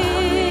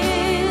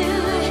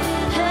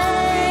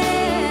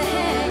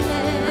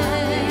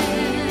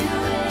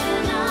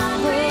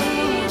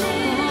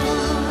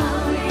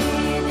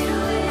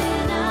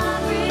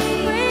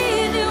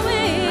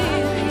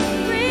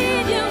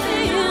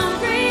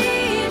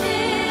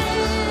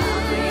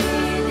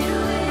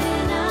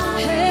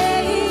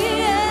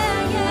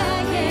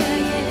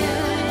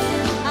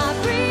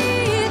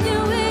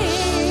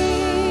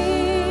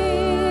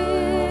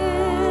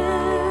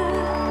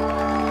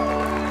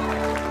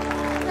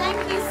 Thank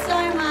you so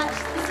much.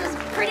 This was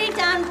pretty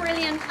darn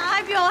brilliant. I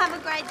hope you all have a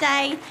great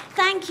day.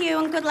 Thank you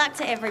and good luck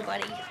to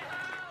everybody.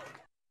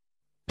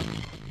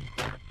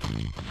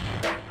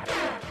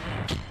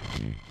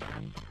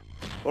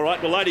 All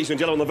right, well, ladies and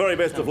gentlemen, the very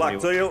best of luck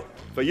to you.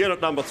 for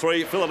unit number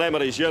 3, Phil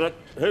Amity's unit.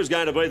 Who's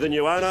going to be the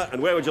new owner,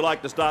 and where would you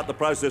like to start the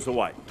process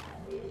away?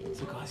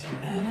 So guys, you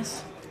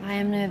nervous? I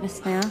am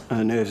nervous now.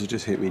 Nerves have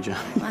just hit me, Jane.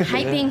 I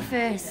hate being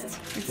first.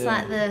 It's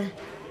like the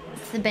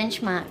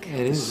benchmark.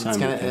 It is.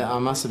 I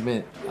must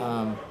admit,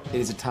 it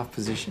is a tough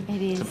position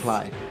to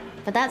play.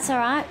 But that's all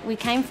right. We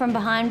came from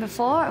behind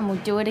before and we'll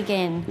do it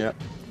again. Yep.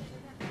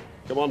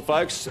 Come on,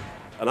 folks.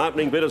 An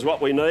opening bid is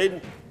what we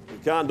need. We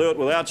can't do it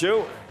without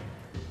you.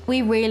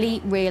 We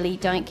really, really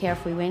don't care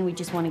if we win. We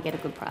just want to get a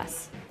good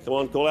price. Come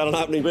on, call out an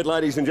opening bid,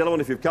 ladies and gentlemen,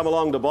 if you've come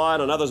along to buy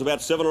it. I know there's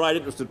about 7 or 8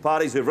 interested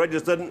parties who've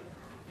registered.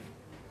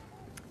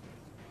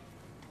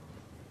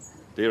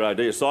 Dear, oh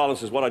dear,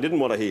 silence is what I didn't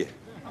want to hear.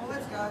 Oh,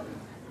 let's go.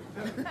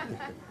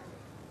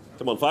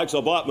 Come on, folks,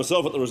 I'll buy it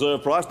myself at the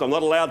reserve price. I'm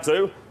not allowed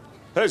to.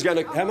 Who's going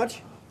to... How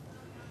much?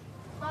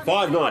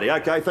 $5.90.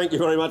 OK, thank you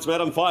very much,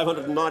 madam.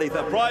 $590.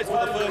 The prize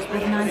for the first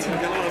bid.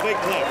 A big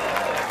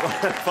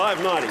clap.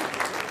 $5.90.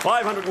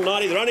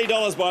 $590. They're only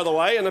dollars, by the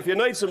way, and if you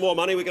need some more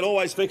money, we can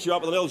always fix you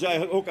up with an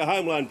LJ Hooker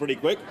home loan pretty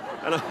quick.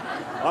 And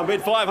I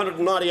bid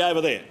 $590 over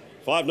there.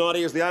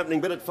 $5.90 is the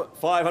opening bid at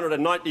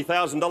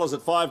 $590,000 at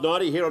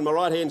 $5.90 here on my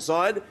right-hand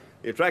side.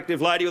 The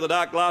attractive lady with the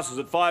dark glasses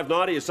at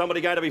 $5.90. Is somebody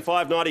going to be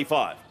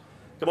 $5.95?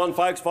 Come on,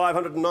 folks,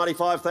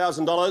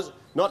 $595,000.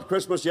 Not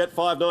Christmas yet,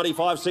 $5.95,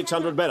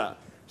 $600 better.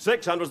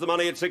 $600's the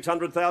money at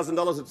 $600,000 at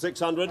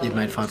 $600. You've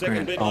made $5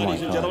 grand. Bid,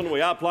 ladies and gentlemen, we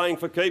are playing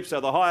for keeps,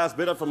 so the highest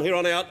bidder from here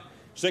on out,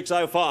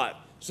 $605.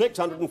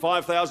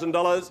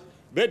 $605,000.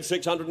 Bid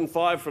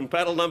 $605 from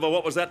paddle number,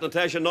 what was that,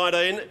 Natasha,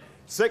 19?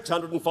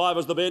 $605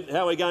 is the bid.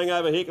 How are we going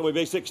over here? Can we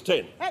be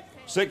 $610?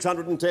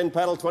 $610,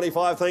 paddle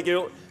 25, thank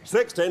you.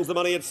 $610's the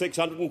money at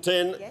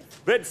 $610. Yes.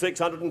 Bid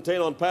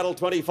 $610 on paddle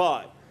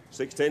 25.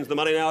 $610's the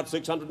money now at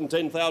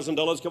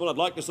 $610,000. Come on, I'd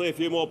like to see a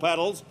few more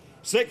paddles.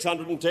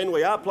 $610,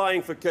 we are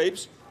playing for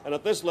keeps. And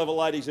at this level,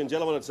 ladies and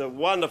gentlemen, it's a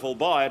wonderful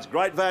buy. It's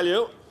great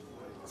value.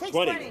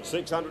 $620.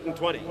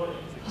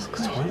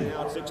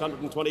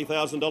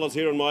 $620,000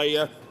 here on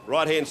my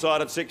right-hand side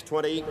at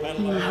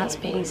 $620. My heart's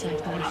beating so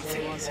fast.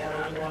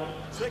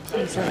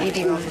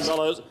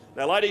 $620.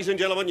 Now, ladies and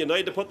gentlemen, you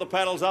need to put the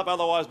paddles up,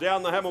 otherwise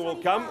down the hammer will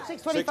come.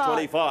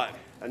 $625.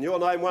 And your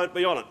name won't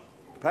be on it.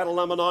 Paddle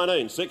number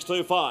 19,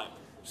 $625.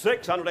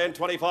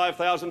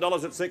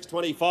 $625,000 at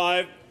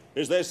 $625.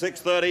 Is there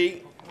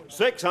 $630?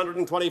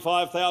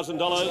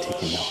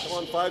 $625,000. Come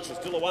on, folks, it's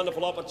still a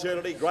wonderful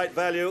opportunity, great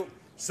value.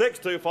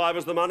 $625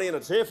 is the money, and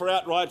it's here for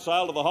outright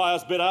sale to the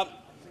highest bidder.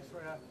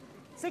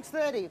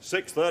 $630.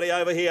 $630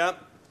 over here.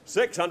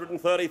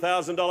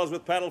 $630,000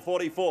 with paddle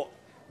 44.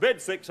 Bid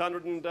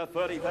 $630,000.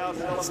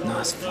 That's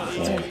nice.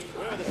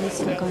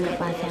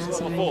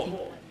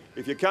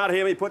 If you can't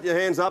hear me, put your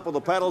hands up or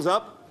the paddles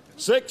up.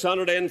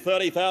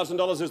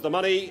 $630,000 is the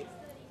money.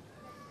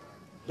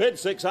 Bid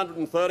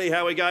 $630.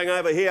 How are we going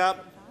over here?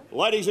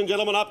 Ladies and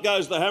gentlemen, up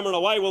goes the hammer and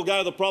away will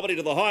go the property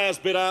to the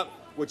highest bidder,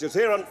 which is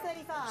here on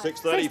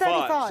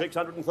 $635.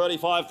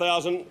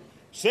 $635,000.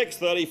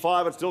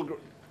 $635. It's still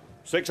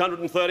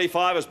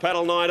 $635 is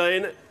paddle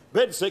 19.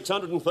 Bid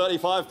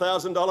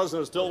 $635,000 and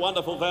it's still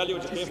wonderful value.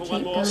 It's careful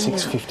one more.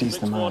 $650 is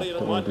the mark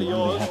that we'll be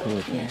really happy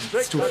with. Yeah,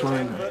 it's still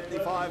flying.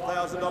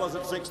 $635,000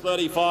 at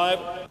 $635.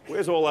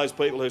 Where's all those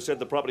people who said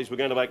the properties were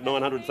going to make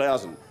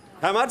 $900,000?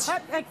 How much?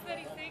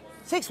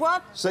 Six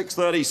what?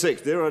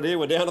 $636. Dear, oh dear,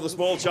 we're down to the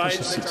small change.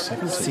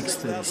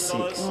 $636.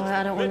 Oh,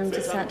 I don't want them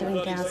to start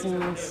doing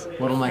thousands.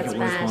 What'll make it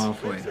worthwhile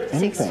for you?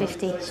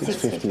 $650.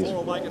 $650.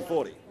 We'll make it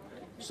 40.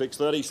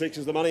 $636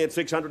 is the money at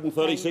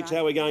 $636.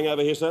 How are we going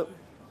over here, sir?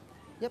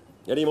 Yep.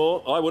 Any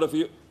more? I would if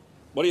you...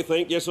 What do you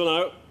think, yes or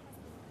no?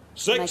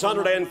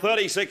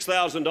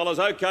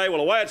 $636,000. OK,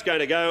 well, away it's going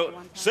to go.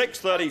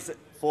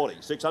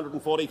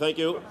 $640, thank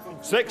you.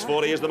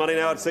 $640 is the money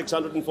now at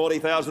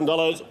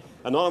 $640,000.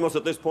 Anonymous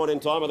at this point in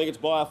time, I think it's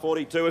buyer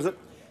 42, is it?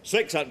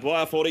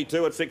 Buyer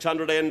 42 at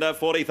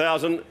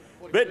 $640,000.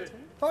 Bid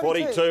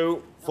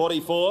 42,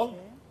 44.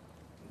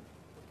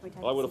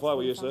 I would if I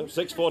were you, sir.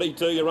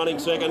 $642, you're running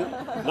second.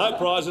 No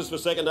prizes for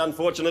second,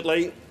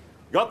 unfortunately.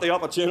 Got the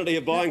opportunity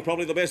of buying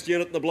probably the best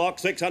unit in the block.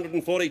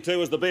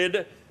 $642 is the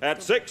bid at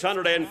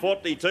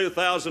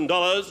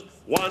 $642,000.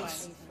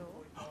 Once.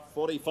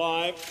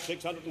 45,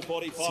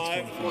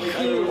 645,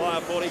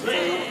 buyer 42,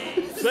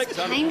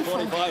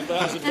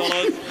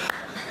 $645,000.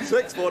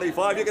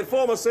 645. You can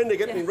form a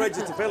syndicate and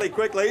register fairly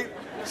quickly.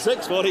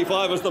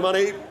 645 is the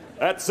money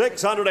at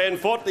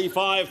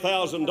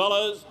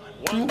 $645,000.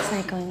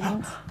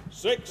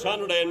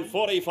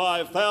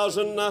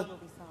 $645,000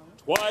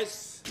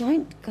 twice.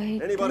 Don't go.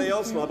 Anybody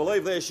else? I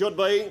believe there should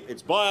be.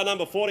 It's buyer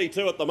number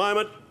 42 at the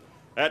moment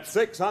at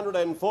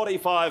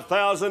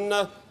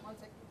 $645,000.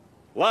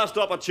 Last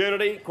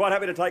opportunity. Quite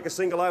happy to take a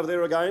single over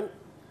there again.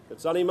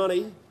 It's only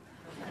money.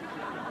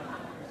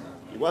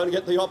 You won't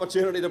get the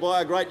opportunity to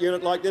buy a great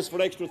unit like this for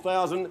an extra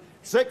 $1,000.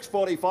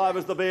 $645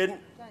 is the bid.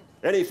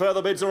 Any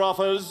further bids or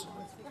offers?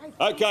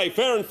 OK,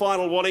 fair and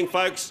final warning,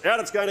 folks. Out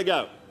it's going to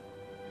go.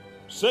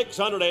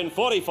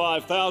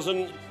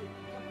 $645,000.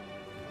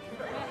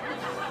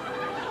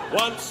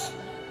 Once,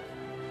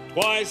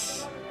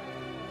 twice,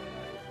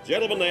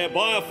 Gentlemen there,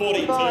 buyer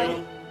 42.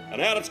 Bye.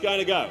 And out it's going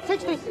to go.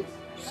 66.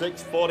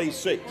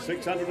 646.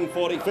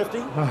 640, 50.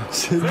 Oh,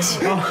 6.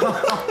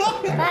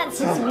 That's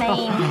just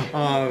mean.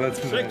 Oh,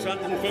 that's mean.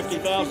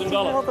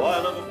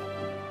 $650,000.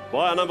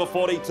 Buyer number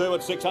 42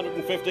 at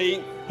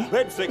 650.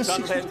 Bid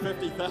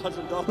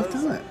 $650,000. We've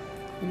done it.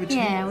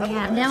 Yeah, we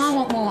have. Now I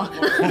want more.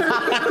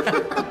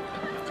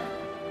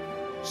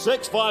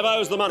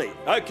 650 is the money.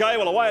 Okay,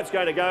 well, away it's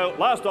going to go.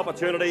 Last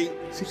opportunity.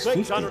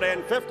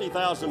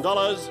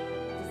 $650,000.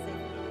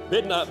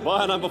 Bid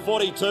buyer number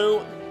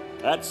 42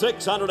 at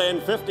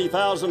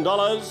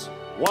 $650,000.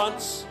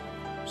 Once.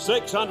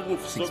 600.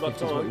 Still got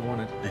time. What you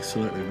wanted.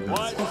 Absolutely. We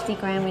got it. 50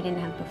 grand we didn't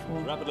have before.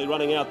 Rapidly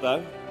running out,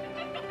 though.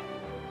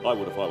 I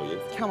would if I were you.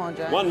 Come on,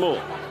 James. One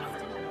more.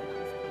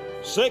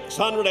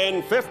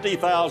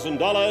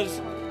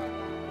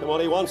 $650,000. Come on,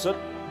 he wants it.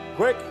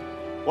 Quick.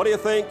 What do you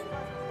think?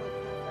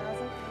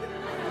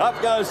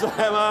 Up goes the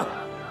hammer.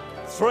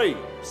 3.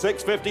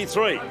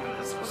 653.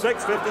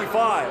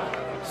 655.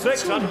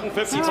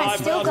 655,000.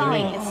 It's still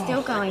going. It's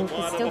still going.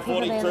 There's still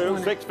people there that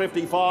want it.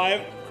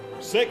 655.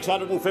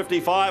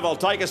 655. I'll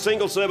take a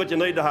single, sir, but you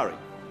need to hurry.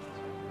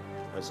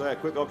 They say a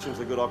quick auction's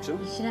a good auction.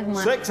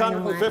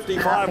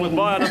 655 with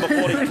buyer number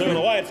 42, and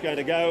away it's going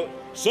to go.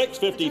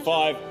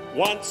 655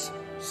 once,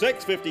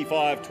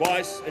 655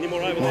 twice. Any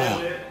more over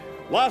there?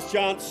 Last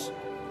chance.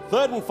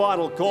 Third and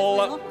final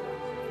call.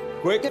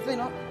 Quick. Definitely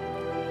not.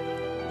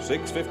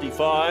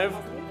 655.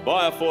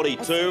 Buyer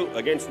 42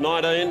 against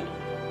 19.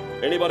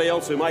 Anybody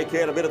else who may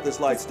care to bid at this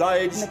late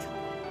stage?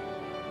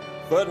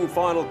 Third and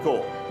final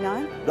call.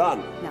 No.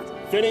 Done. No.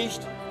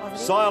 Finished.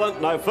 Silent.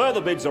 No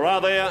further bids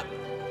are there.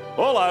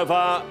 All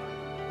over.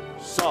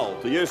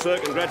 Sold. To you, sir.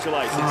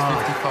 Congratulations.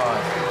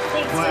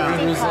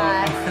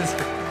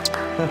 655.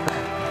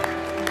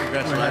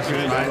 Congratulations,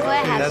 mate.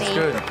 We're happy. That's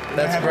good.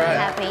 That's great. We're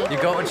happy. You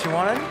got what you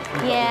wanted?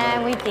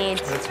 Yeah, we did.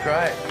 That's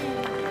great.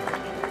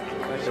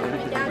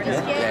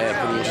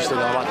 Yeah, pretty interested.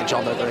 I like the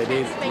job that they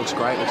did. Looks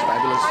great, looks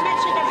fabulous.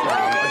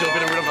 I do a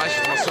bit of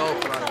renovation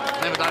myself, but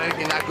I've never done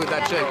anything that good,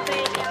 that cheap.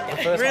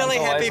 The first Really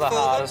one's happy always the for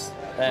hardest.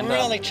 them. And,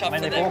 Really chuffed I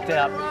mean, with they've them. walked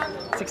out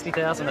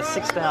 $60,000 to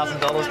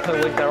 $6,000 per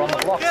week. They're on the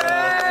block. So,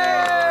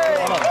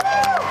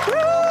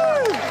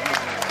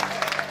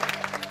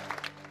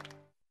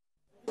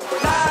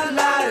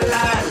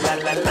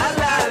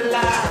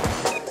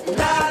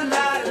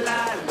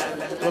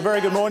 Well, a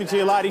very good morning to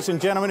you, ladies and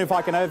gentlemen. If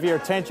I can have your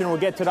attention, we'll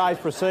get today's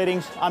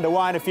proceedings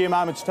underway in a few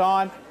moments'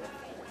 time.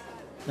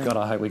 God,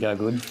 I hope we go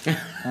good.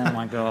 Oh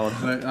my God.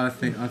 But I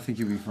think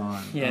you'll be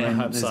fine. Yeah, I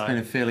hope there's so. been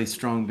a fairly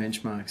strong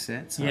benchmark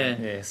set. So, Yeah.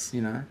 Yes.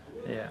 You know.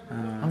 Yeah.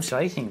 I'm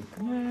shaking.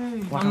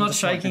 Like, I'm not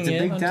shaking it's a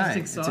yet. big I'm day. just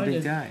It's a excited.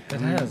 big day.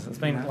 It has. It's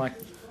been like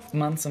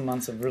months and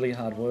months of really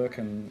hard work,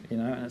 and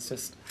and it's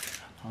just.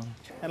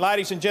 And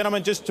ladies and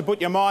gentlemen, just to put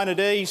your mind at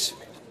ease,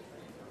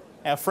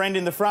 our friend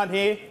in the front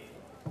here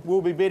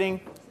will be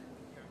bidding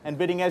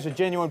as a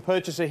genuine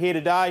purchaser here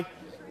today.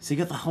 So you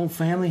got the whole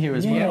family here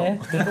as Yeah, well.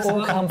 they've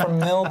all come from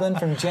Melbourne,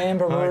 from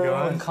Jamboree,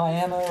 and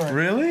Kiama, and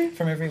Really?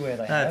 from everywhere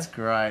they That's have.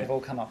 great. They've all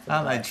come up. For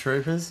Aren't the they day.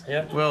 troopers?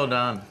 Yep. Well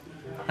done.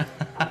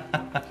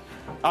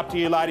 Up to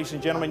you, ladies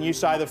and gentlemen. You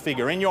say the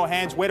figure. In your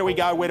hands, where do we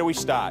go? Where do we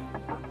start?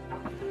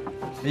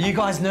 Are you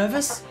guys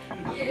nervous?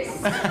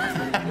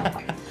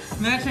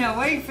 That's how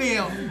we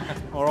feel.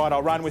 All right,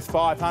 I'll run with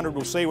 500.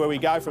 We'll see where we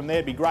go from there.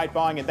 It'd be great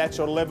buying at that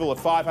sort of level of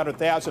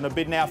 500,000. A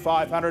bid now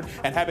 500,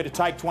 and happy to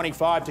take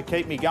 25 to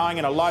keep me going.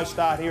 And a low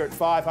start here at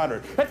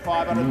 500. At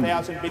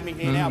 500,000, bid me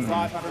here now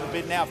 500. A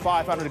bid now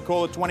 500 to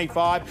call it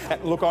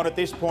 25. Look on at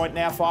this point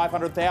now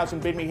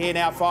 500,000. Bid me here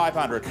now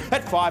 500.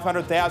 At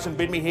 500,000,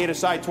 bid me here to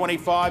say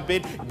 25.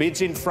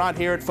 Bids in front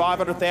here at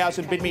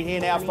 500,000. Bid me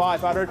here now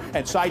 500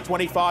 and say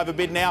 25. A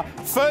bid now.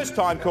 First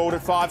time called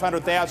at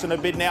 500,000. A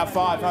bid now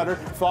 500.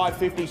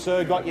 550,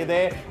 sir, got you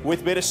there.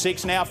 With bid of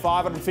 6 now,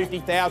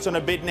 550,000,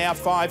 a bid now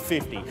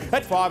 550.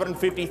 At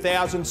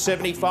 550,000,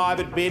 75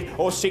 at bid,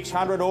 or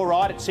 600, all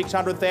right, at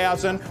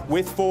 600,000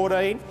 with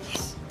 14.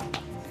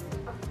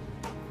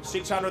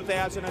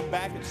 600,000 and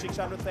back at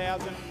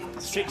 600,000.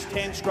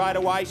 610 straight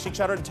away,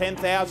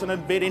 610,000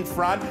 and bid in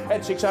front.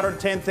 At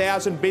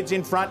 610,000, bids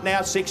in front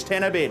now,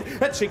 610 a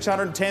bid. At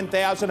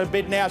 610,000 a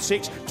bid now,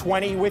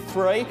 620 with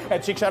 3.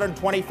 At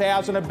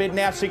 620,000 a bid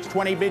now,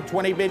 620 bid,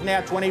 20 bid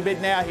now, 20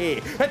 bid now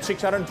here. At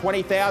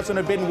 620,000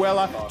 a bid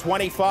Weller,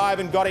 25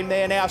 and got him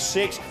there now,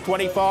 6,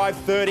 25,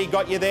 30,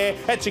 got you there.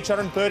 At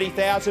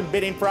 630,000,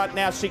 bid in front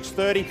now,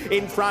 630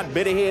 in front,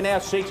 bidder here now,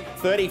 6,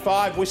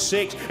 35 with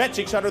 6. At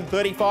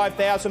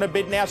 635,000 a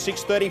bid now,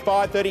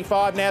 635,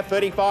 35 now,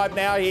 35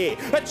 now here.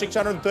 At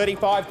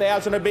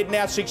 635,000 a bid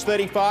now,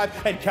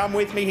 635, and come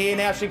with me here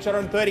now,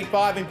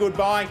 635 and good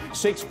buying,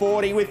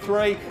 640 with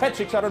 3. At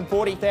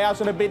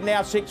 640,000 a bid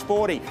now,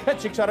 640.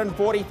 At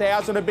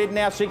 640,000 a bid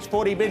now,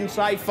 640 bid and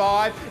say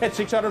 5. At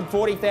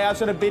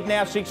 640,000 a bid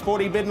now,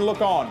 640 bid and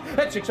look on.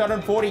 At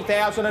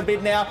 640,000 a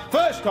bid now,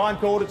 first time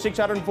called at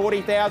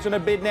 640,000 a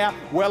bid now,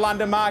 well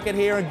under market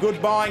here and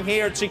good buying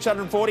here at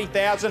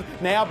 640,000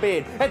 now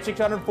bid. At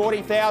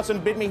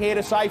 640,000 bid me here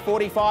to say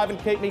 45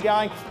 and keep me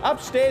going.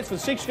 Upstairs for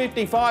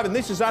 655, and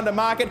this is under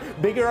market.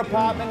 Bigger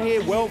apartment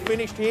here, well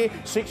finished here.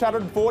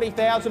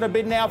 640,000 a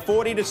bid now,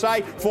 40 to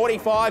say,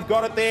 45,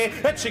 got it there.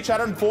 At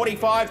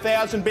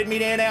 645,000, bid me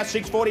now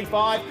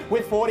 645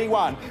 with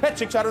 41. At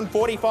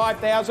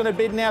 645,000 a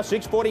bid now,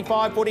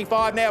 645,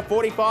 45 now,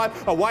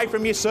 45. Away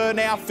from you, sir,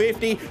 now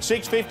 50.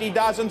 650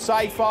 doesn't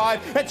say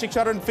 5. At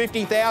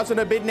 650,000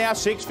 a bid now,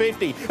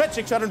 650. At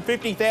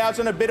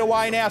 650,000 a bid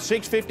away now,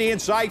 650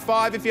 and say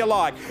 5 if you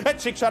like. At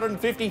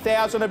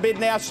 650,000 a bid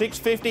now,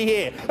 650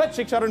 here. At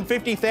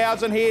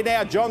 650,000 here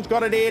now, John's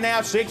got it here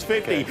now,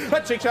 650.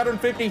 At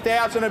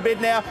 650,000 a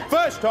bid now,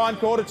 first time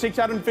called at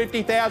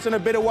 650,000 a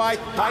bid away.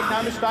 Make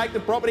no mistake,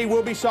 the property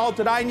will be sold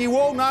today, and you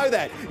all know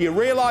that. You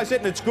realise it,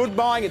 and it's good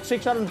buying at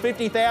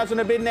 650,000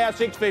 a bid now,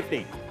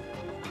 650.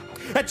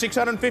 At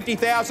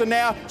 650,000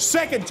 now,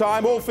 second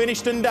time, all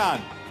finished and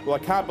done. Well, I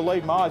can't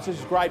believe my eyes. This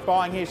is great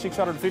buying here.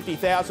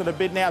 650,000 a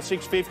bid now,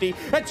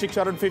 650. At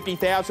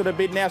 650,000 a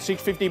bid now,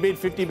 650 bid,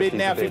 50 bid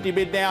now, 50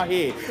 bid now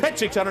here. At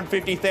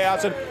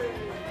 650,000.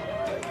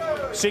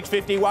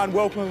 651,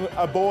 welcome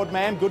aboard,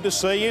 ma'am. Good to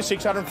see you.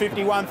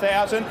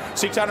 651,000.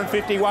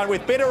 651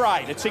 with bidder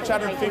 8 at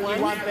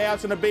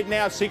 651,000 a bid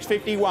now,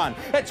 651.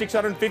 At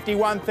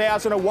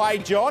 651,000 away,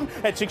 John.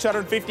 At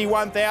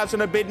 651,000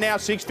 a bid now,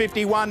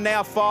 651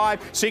 now 5.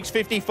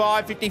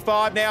 655,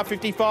 55 now,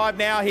 55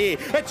 now here.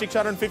 At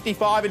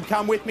 655 and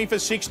come with me for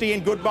 60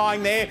 and good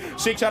buying there.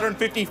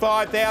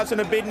 655,000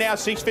 a bid now,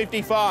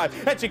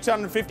 655. At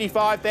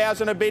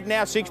 655,000 a bid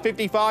now,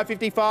 655,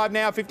 55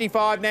 now,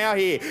 55 now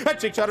here. At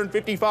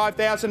 655,000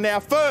 now,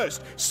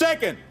 first,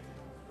 second.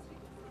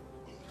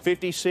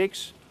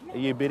 56. Are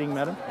you bidding,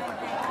 madam?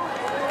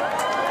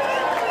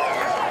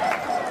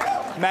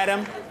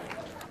 Madam,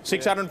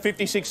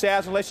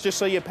 656,000. Let's just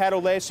see your paddle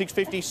there.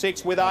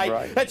 656 with 8.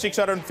 Right. At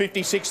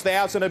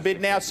 656,000 a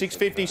bid now.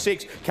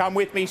 656. Come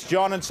with me,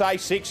 John, and say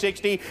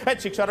 660.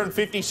 At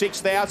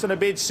 656,000 a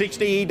bid.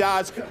 60 he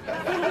does.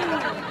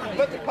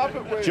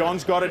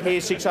 John's got it here.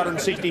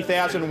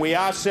 660,000. We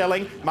are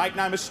selling. Make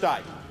no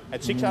mistake.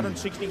 At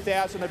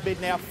 660,000 a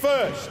bid now.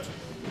 First,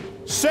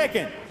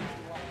 second,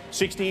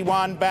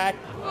 61 back.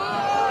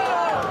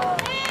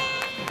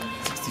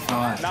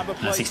 65. Number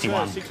please,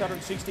 61.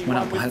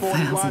 661 with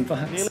 41.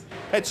 Nearly.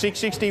 At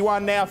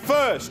 661 now.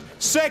 First,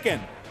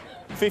 second,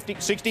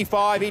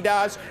 65 he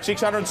does.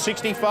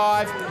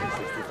 665.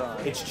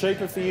 It's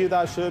cheaper for you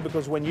though, sir,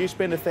 because when you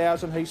spend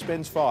 1,000, he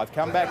spends 5.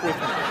 Come back with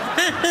me.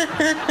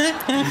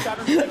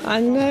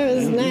 I'm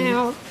nervous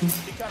now.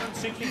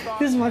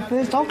 This is my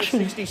first auction.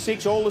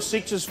 66, all the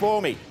sixes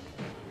for me.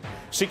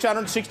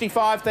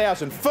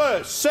 665,000.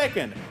 First,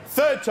 second,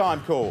 third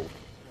time call.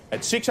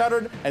 At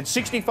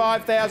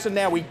 665,000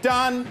 now. We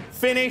done,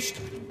 finished.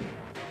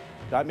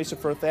 Don't miss it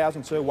for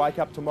 1,000, sir. Wake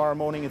up tomorrow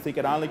morning and think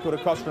it only could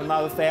have cost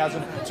another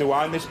 1,000 to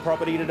own this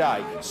property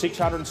today.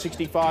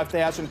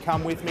 665,000,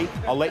 come with me.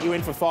 I'll let you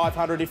in for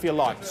 500 if you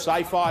like.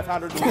 Say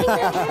 500.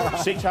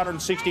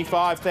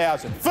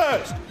 665,000.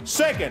 First,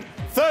 second,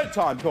 third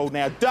time called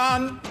now.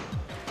 Done.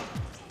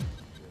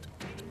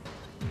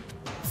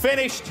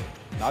 Finished.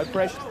 No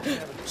pressure.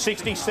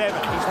 67.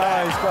 He's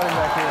got him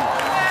back in.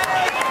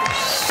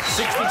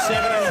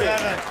 67 and bid.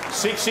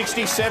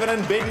 667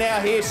 and bid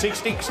now here,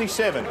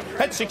 667.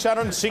 At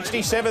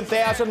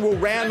 667,000, we'll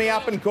round me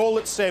up and call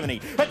it 70.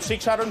 At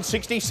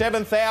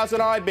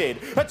 667,000 I bid.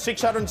 At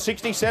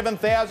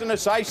 667,000 to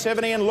say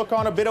 70 and look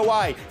on a bit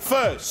away.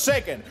 First,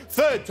 second,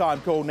 third time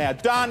call now.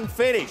 Done,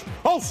 finished.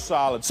 All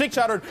silent.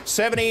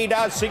 670 he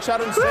does,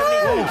 670.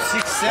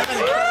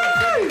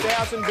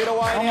 670,000 bid away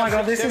now. Oh my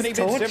God, this is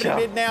torture.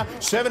 70 bid now,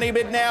 70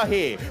 bid now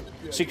here.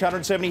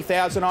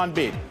 670,000 on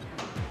bid.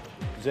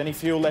 Is there any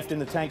fuel left in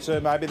the tank, sir?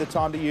 Maybe the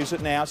time to use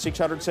it now.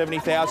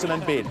 670,000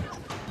 and bid.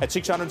 At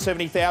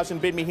 670,000,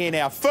 bid me here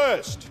now.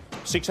 First,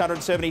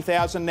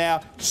 670,000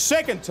 now.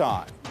 Second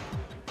time.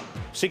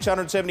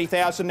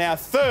 670,000 now.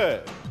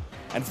 Third.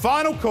 And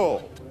final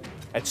call.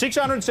 At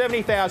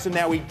 670,000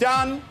 now. We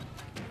done.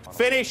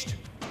 Finished.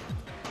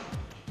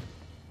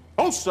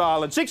 All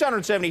silent.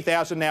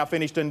 670,000 now.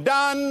 Finished and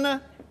done.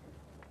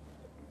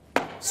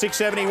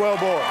 670 well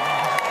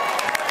bought.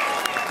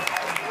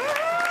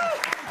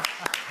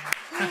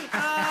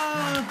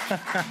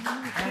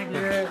 Thank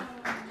you.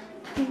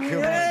 Good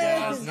on,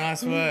 guys.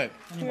 Nice work.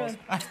 Oh,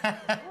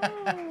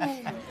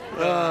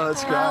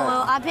 that's great. Oh,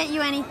 well, I bet you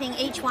anything,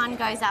 each one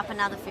goes up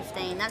another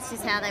 15. That's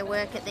just how they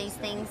work at these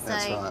things. So,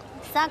 That's right.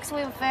 sucks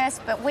we were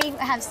first, but we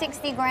have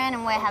 60 grand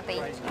and we're happy.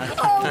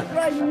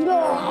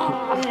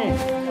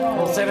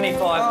 Well,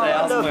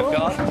 75,000 we've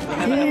got.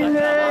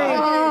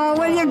 Oh,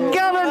 well, you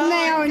got it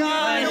now.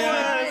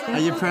 Are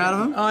you proud of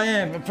them? I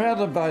am. I'm proud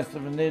of both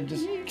of them. They're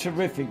just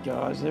terrific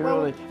guys. They're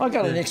really... I've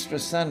got an extra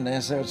son now,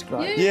 so it's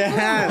great.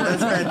 Yeah,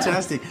 that's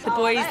fantastic. The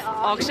boys'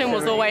 auction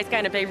was always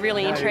going to be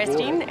really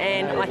interesting,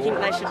 and I think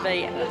they should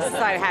be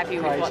so happy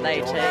with what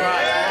they achieved.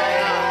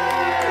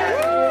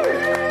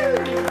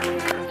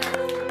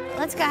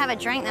 Let's go have a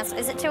drink.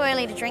 Is it too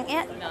early to drink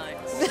yet? No.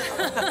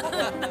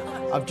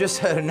 I've just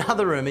heard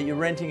another rumour you're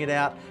renting it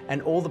out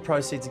and all the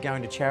proceeds are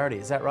going to charity.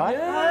 Is that right?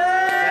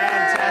 Yeah.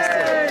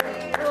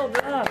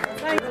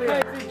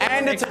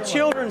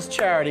 children's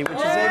charity, which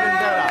is even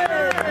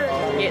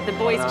better. Yeah, the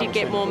boys did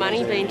get more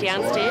money being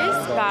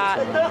downstairs, but,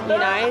 you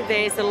know,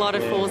 there's a lot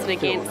of fors and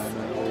against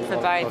for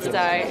both,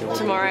 so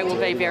tomorrow will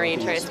be very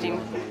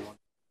interesting.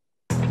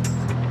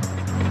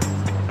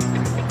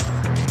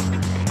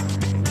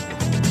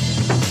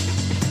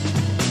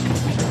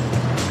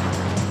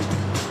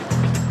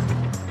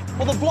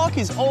 Well, the block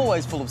is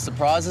always full of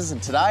surprises,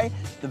 and today,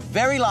 the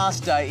very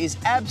last day, is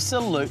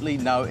absolutely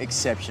no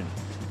exception.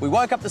 We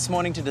woke up this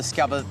morning to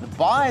discover that the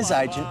buyer's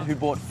agent who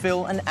bought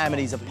Phil and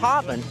Amity's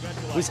apartment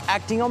was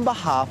acting on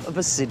behalf of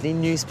a Sydney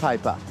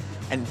newspaper,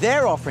 and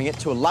they're offering it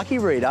to a lucky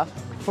reader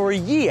for a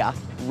year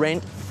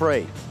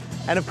rent-free.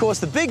 And of course,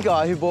 the big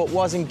guy who bought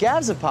Was and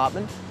Gav's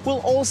apartment will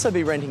also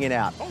be renting it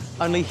out,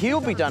 only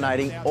he'll be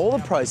donating all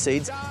the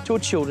proceeds to a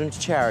children's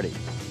charity.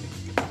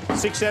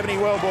 670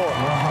 well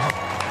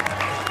bought.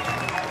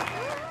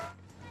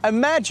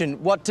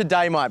 Imagine what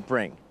today might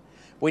bring.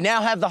 We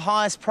now have the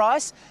highest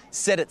price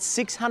set at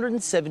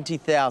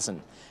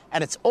 $670,000,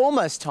 and it's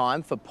almost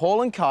time for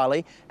Paul and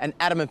Kylie and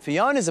Adam and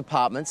Fiona's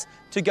apartments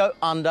to go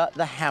under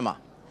the hammer.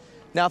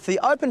 Now, if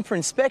they're open for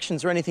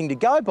inspections or anything to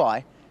go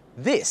by,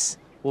 this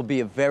will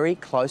be a very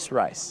close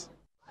race.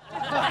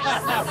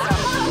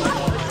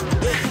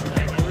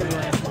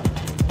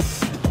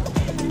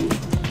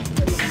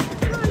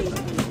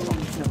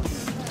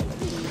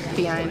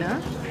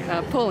 Fiona.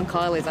 Paul and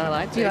Kylie's I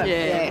like too.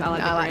 Yeah,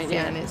 I like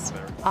Fiona's.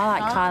 I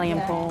like Kylie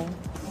and Paul.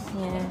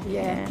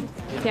 Yeah.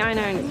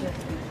 Fiona and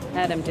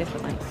Adam,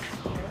 definitely.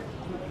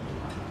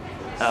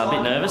 A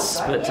bit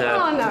nervous, but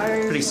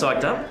pretty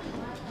psyched up.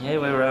 Yeah,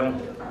 we're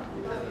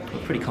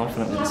pretty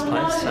confident with this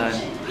place, so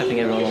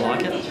hoping everyone will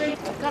like it.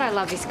 God, I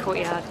love this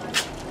courtyard.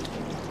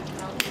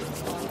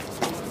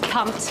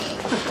 Pumped.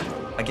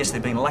 I guess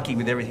they've been lucky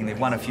with everything. They've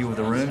won a few of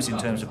the rooms in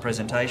terms of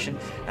presentation,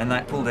 and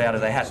they pulled out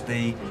of their hat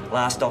the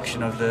last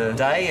auction of the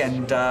day,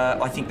 and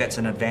I think that's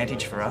an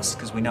advantage for us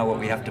because we know what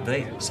we have to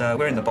be. So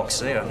we're in the box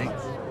seat, I think.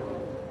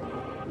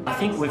 I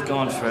think we've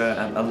gone for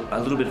a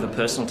little bit of a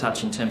personal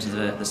touch in terms of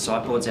the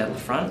sideboards out the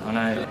front. I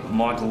know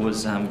Michael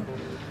was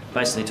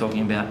basically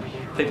talking about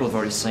people have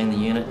already seen the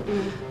unit.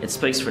 It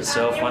speaks for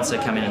itself once they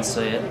come in and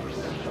see it.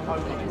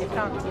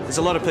 There's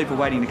a lot of people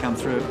waiting to come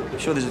through. I'm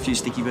sure there's a few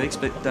sticky beaks,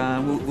 but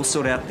we'll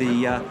sort out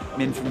the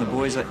men from the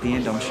boys at the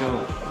end, I'm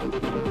sure.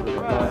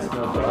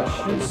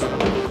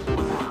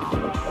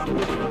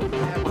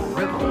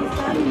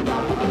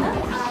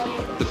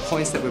 The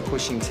points that we're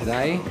pushing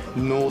today,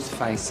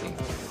 north-facing,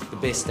 the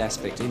best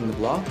aspect in the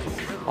block,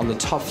 on the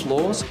top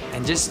floors,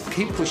 and just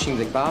keep pushing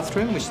the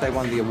bathroom, which they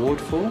won the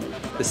award for,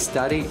 the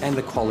study and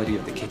the quality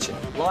of the kitchen.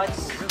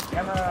 Lights,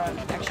 camera,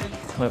 action.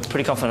 We're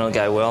pretty confident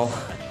it'll go well.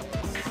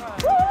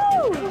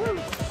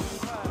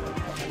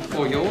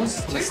 For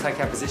yours, let's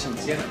take our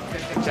positions. Yeah.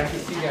 Jackie,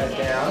 if you go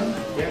down.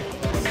 Yeah.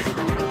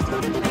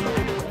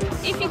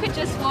 If you could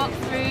just walk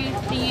through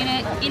the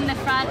unit in the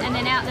front and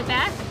then out the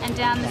back and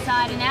down the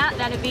side and out,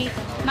 that'd be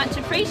much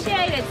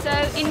appreciated. So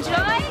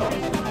enjoy.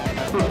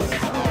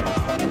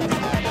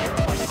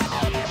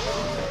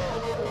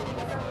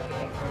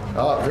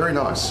 Oh, very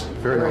nice.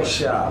 Very nice.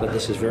 Sharp. But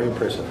this is very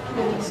impressive.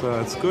 So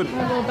it's good.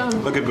 Well done.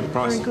 Look, a good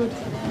price. Very good.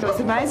 It was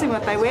amazing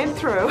what they went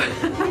through.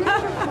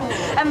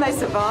 And they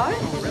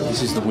survived.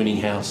 This is the winning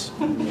house.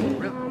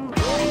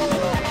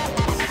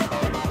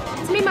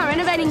 It's me, my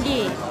renovating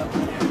gear.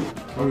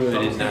 We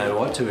really didn't know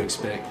what to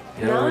expect.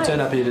 You know, when we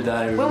turned up here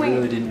today, we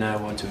really didn't know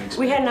what to expect.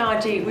 We had no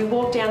idea. We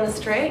walked down the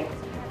street,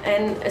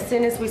 and as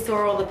soon as we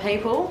saw all the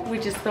people, we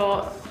just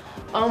thought,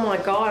 oh my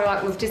God,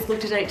 like we've just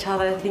looked at each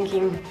other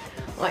thinking,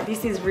 like,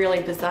 this is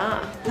really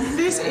bizarre.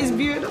 This is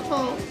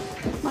beautiful.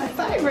 My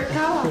favourite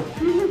colour.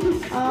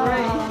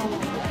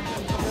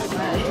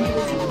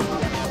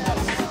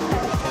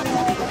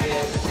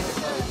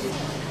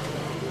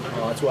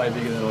 Oh, it's way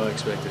bigger than I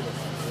expected.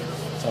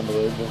 It's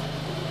unbelievable.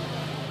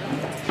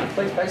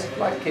 Please,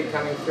 like, keep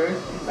coming through.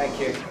 Thank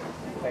you.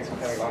 Thanks for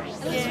coming along.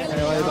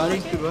 How are you, buddy?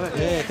 Good work.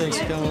 Yeah, thanks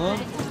for coming along.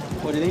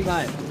 What do you think,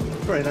 mate?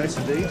 Very nice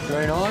indeed.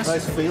 Very nice.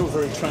 Nice feel,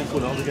 very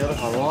tranquil altogether.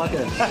 I like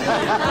it.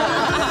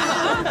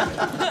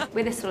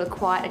 We're the sort of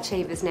quiet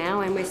achievers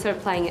now, and we're sort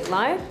of playing it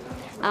low.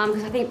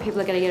 Because I think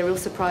people are going to get a real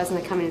surprise when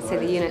they come in and see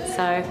the unit.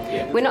 So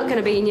we're not going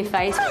to be in your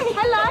face.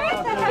 Hello.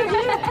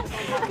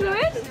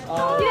 Good.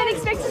 You don't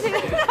expect to see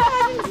that. I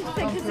didn't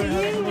expect to see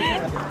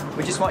you.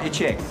 We just want your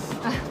check.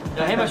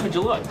 How much would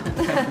you like?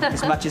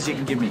 As much as you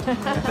can give me.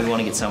 We want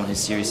to get someone who's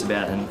serious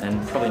about it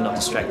and probably not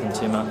distract them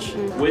too much.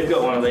 We've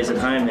got one of these at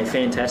home. They're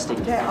fantastic.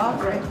 Yeah,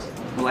 great.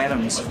 Well,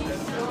 Adam's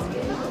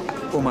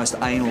almost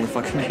anal, if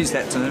I can use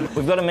that term.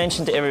 We've got to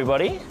mention to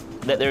everybody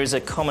that there is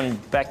a common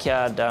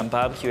backyard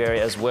barbecue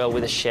area as well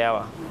with a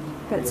shower.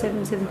 About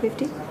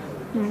 $750.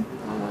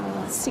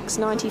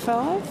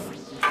 $695.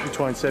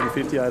 Between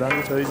 750 and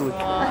 800 easily.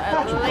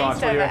 At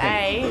least over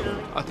 8.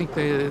 I think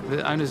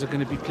the owners are going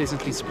to be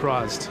pleasantly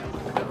surprised.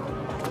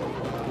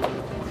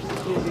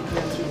 Through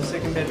the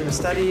second bedroom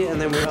study,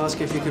 and then we'll ask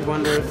if you could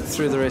wander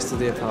through the rest of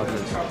the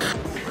apartment.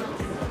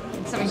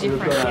 Something So we've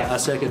different. got a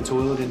second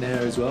toilet in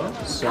there as well,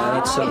 so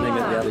that's something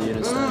that the other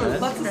units don't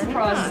have. Lots of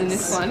surprises in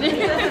this one.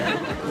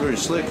 Very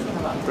slick,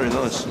 very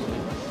nice.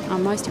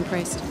 I'm most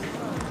impressed.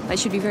 They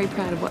should be very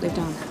proud of what they've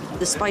done.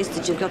 The space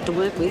that you've got to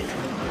work with,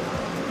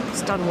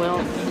 it's done well.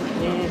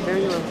 Yeah,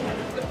 very well.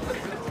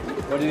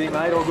 What do you think,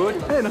 mate? All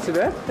good? Yeah, not too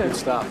bad. Good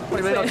stuff.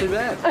 What do you mean, not too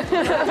bad?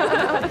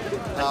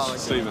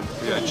 Stephen,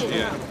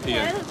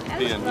 Ian.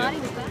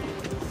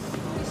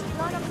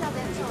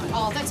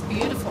 Oh, that's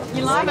beautiful.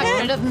 You like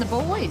it? Better than the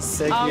boys.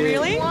 Thank you.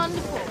 Really?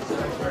 Wonderful.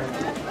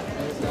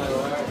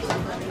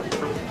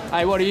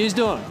 Hey, what are you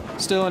doing?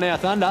 Stealing our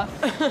thunder?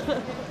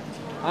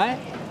 Hey?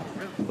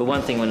 But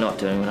one thing we're not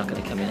doing, we're not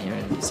going to come in here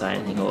and say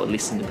anything or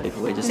listen to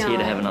people. We're just here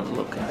to have another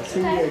look. See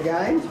you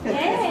again.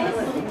 Yes,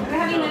 we're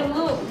having a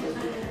look.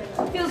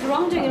 It feels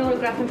wrong doing an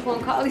autograph in Paul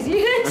Kylie's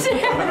unit.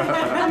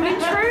 I'm an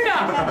intruder.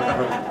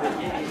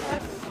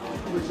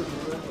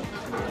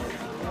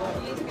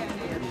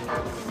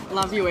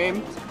 Love you,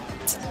 Em.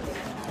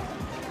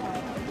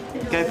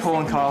 Go Paul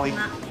and Kylie.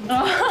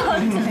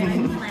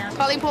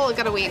 Kylie and Paul are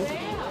going to win,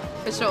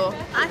 for sure.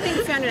 I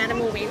think Fiona Adam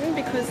will win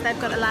because they've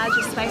got a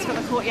larger space for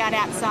the courtyard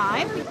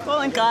outside.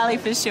 Paul and Kylie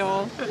for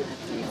sure.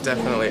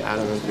 Definitely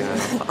Adam and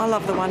Fiona. I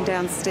love the one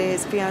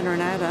downstairs, Fiona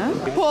and Adam.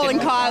 Paul and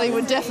Kylie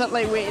would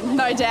definitely win,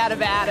 no doubt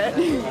about it.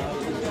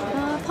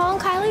 Paul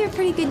and Kylie are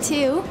pretty good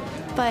too,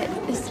 but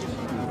it's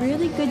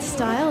really good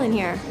style in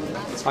here.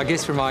 I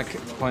guess from my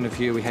point of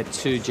view, we had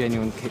two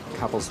genuine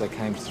couples that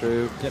came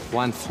through.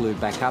 One flew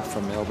back up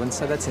from Melbourne,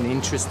 so that's an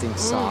interesting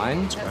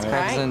sign. That's It great.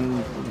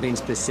 hasn't been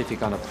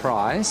specific on a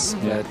price,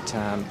 but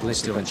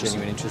let's do a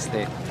genuine interest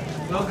there.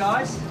 Well,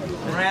 guys,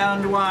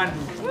 round one.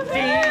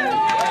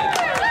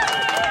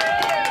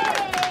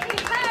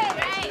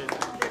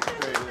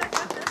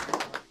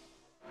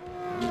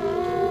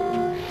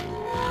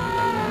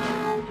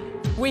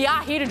 We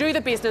are here to do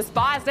the business,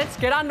 guys. Let's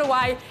get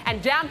underway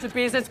and down to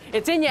business.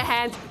 It's in your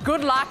hands.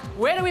 Good luck.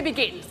 Where do we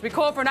begin? We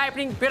call for an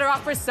opening. Better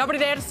offer. Somebody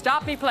there to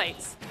start me,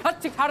 please. At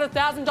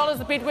 $600,000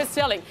 the bid we're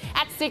selling.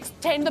 At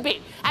 $610 the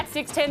bid. At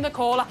 $610 the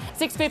caller.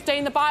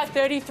 $615 the buyer.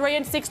 33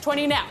 and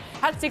 $620 now.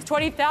 At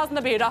 $620,000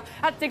 the bidder.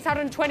 At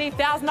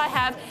 $620,000 I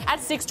have. At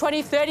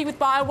 $620 30 with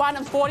buyer 1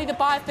 and $40 the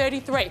buyer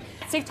 33.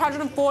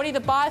 $640 the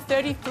buyer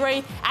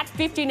 33. At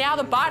 $50 now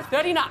the buyer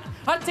 39.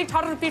 At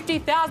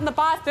 $650,000 the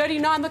buyer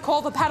 39 the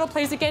call for paddle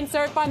please again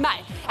sir if I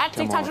may. At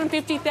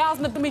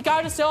 $650,000 then we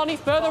go to sell any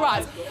further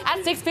rise.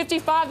 At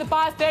 $655 the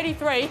buyer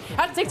 33.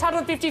 At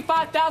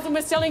 $655,000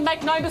 we're selling,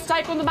 make no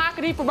mistake on the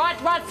market here for right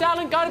sale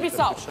and go to be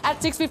sold. At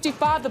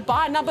 $655 the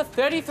buyer number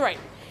 33.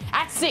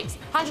 At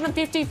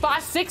 $655,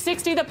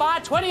 $660 the buyer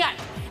 28.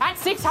 At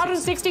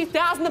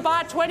 $660,000 the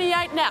buyer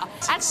 28 now.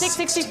 At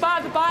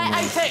 $665 the buyer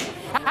 18.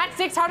 At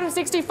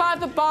 $665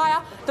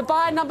 the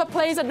buyer number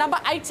please at number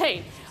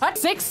 18. At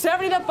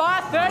 $670 the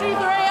buyer 33.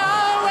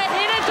 Oh, we're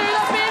here to do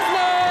the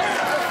business.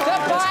 The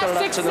buyer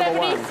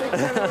 670.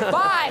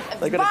 Buy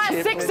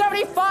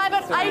 $675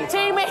 at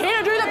 18. We're here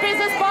to do the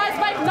business. Buyers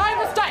make no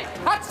mistake.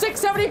 At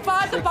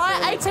 $675 the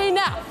buyer 18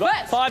 now.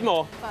 But 5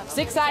 more.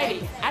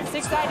 $680. At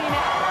 $680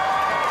 now.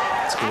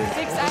 At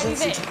 $680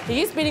 there.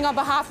 He is bidding on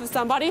behalf of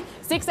somebody.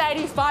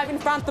 $685 in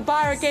front, the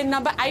buyer again,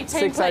 number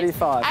 18.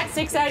 $685. At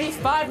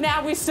 $685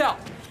 now we sell.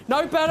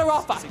 No better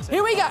offer.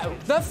 Here we go.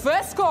 The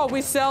first score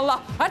we sell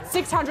at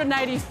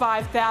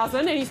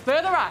 $685,000. Any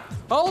further up?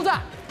 All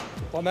done.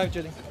 One moment,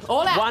 Judy.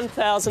 All out.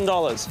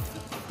 $1,000.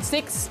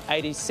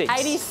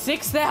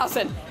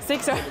 $686,000.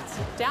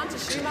 Down to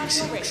shoe money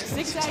already.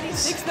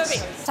 $686 the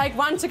bid. Take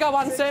one to go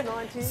on, sir.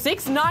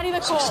 $690 the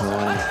call.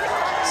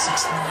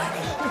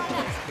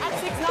 At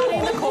 $690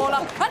 in the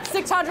corner. At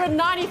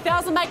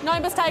 $690,000. Make no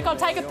mistake. I'll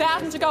take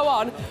 $1,000 to go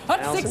on.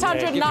 At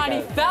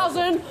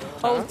 $690,000.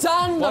 All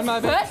done. The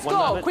first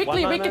score.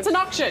 Quickly, Rick. It's an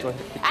auction.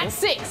 At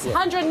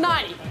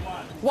 $690.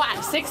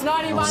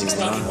 $691 the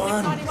bid.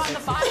 $691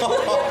 the buy.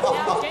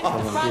 Now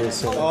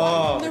against the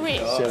front. The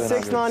rear.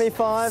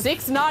 $695.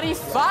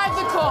 $695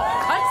 the call.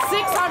 At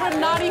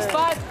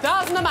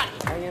 $695,000 the money.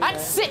 At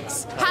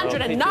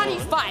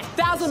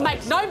 $695,000.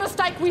 Make no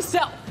mistake, we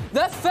sell.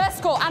 The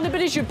first call,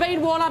 underbid as you've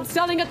been warned, I'm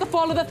selling at the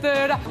fall of the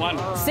third.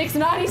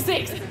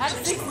 $696. At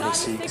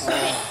 $696 the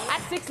bid.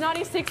 At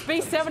 $696,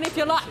 B7 if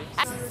you like.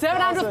 At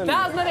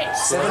 $700,000 the bid.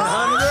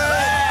 700.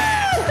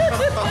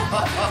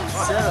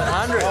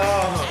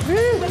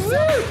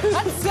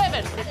 At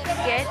 7.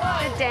 Get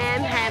the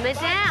damn hammer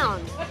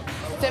down.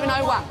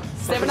 701.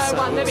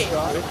 701 the bid.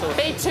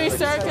 B2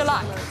 sir if you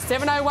like.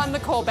 701 the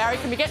call. Barry,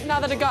 can we get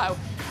another to go?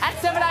 At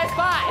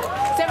 705.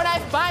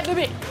 705 the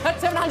bid.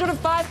 At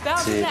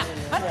 $705,000 now.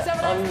 At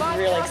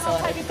 $705,000, I'll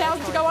take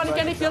 $1,000 to go on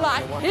again if you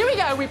like. Here we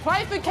go. We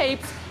play for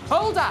keeps.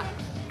 All done.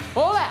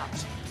 All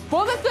out.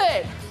 For the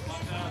third.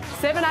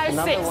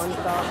 706.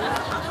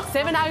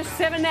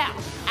 707 now.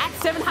 At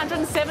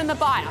 707 the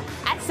buyer.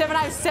 At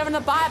 707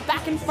 the buyer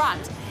back in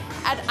front.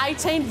 At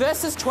 18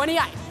 versus 28.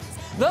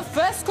 The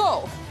first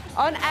call.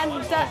 On and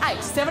 8.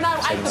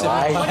 708 the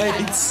buyer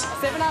 28.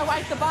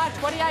 708 the buyer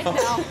 28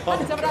 now.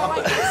 At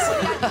 708 the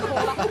 28 the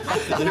caller.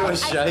 You were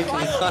shaking.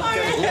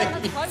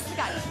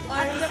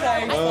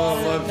 Oh,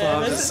 my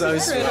palms are so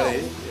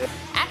sweaty.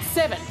 At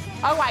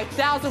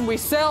 708,000 we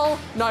sell.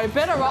 No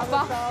better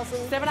offer.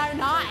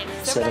 709.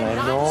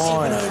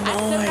 709. At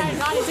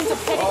 709 is into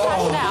petty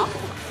cash now.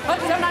 But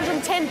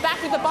 710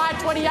 back with the buy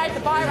 28. The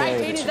buyer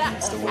 18 is out.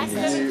 At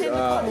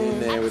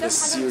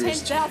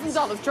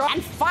 710,000.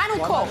 And final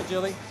call.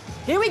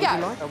 Here we go.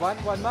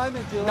 One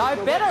moment, Julie. No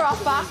better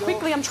offer.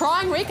 Quickly, I'm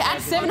trying, Rick. At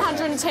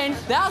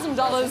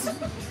 $710,000.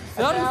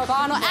 Third and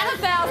final. And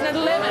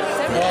 1,011.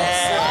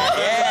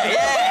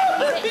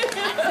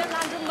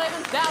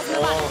 $711,000 the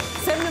money.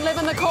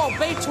 711 the call.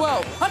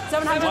 B12. At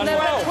 711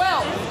 at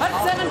 12. At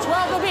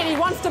 712 the bid. He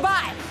wants to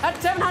buy.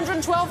 At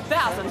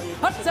 712,000.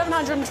 At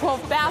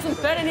 712,000.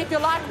 13 if you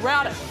like.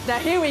 Round it. Now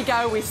here we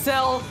go. We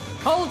sell.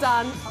 All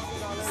done.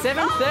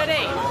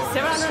 713.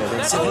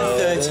 713.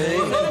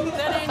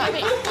 713 the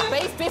bid.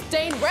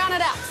 B15. Round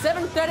it out.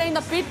 713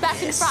 the bid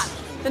back in front.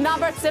 The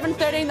number at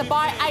 713, the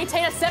buy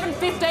 18 at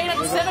 715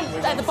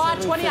 at the buy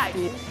 28.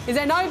 Is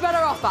there no better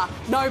offer?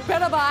 No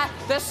better buy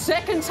the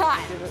second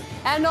time.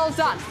 And all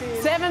done.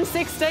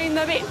 716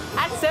 the bid.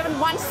 At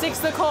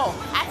 716 the call.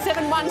 At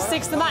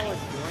 716 the money.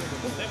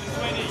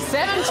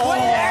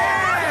 720.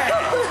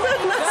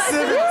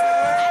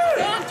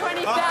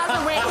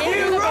 720,000. We're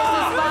into the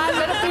business buyers.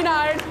 Let it be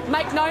known.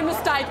 Make no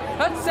mistake.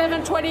 At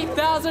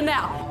 720,000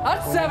 now.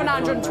 At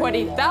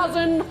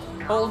 720,000.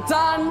 All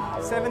done.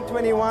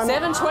 721.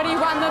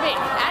 721 the bid.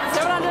 At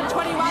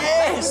 721,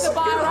 yes. The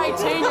buyer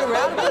 18, you're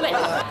out of the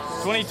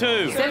left.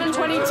 22.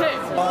 722.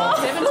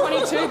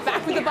 722,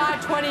 back with the buyer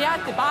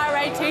 28. The buyer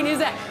 18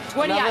 is at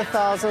 28. Another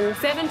 1,000.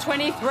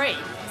 723.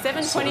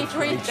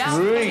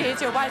 723,000. Here's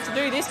your way to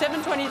do this.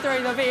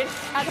 723 the bid.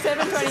 At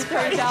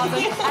 723,000.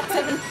 At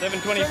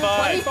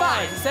 725.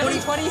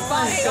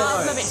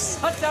 725,000 the bid.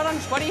 At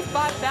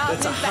 725,000.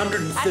 That's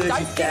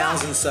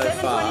 130,000 so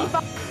far.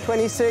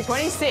 26.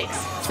 26.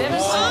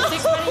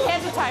 726 when he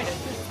hesitated.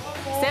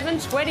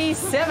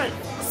 727.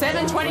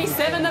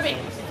 727 the bid.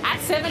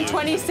 At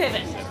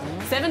 727.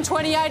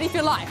 728 if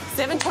you like.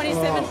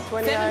 727.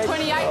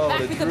 728 back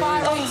with the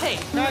buyer 18.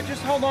 No,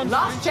 just hold on.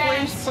 Last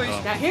chance. Please.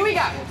 Now here we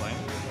go.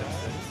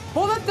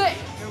 For the thing.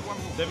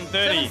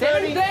 730.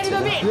 730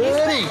 the bid.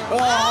 30.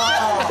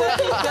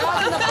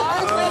 The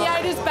buyer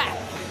 28 is back.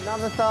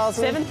 Another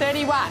 1,000.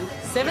 731.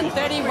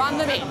 731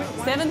 the bid.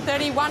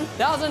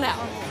 731,000 now.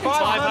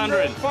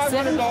 500.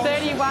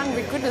 731.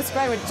 Goodness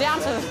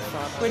gracious,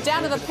 we're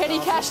down to the petty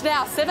cash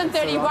now.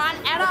 731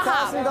 and a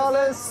half.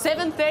 $1,000.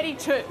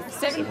 732.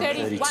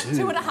 731.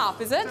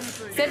 2.5, is it?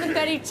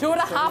 732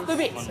 and a half the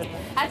bid.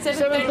 At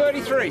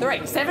 733.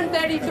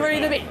 733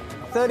 the bid.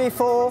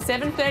 34.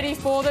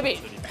 734 the bid.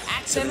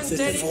 At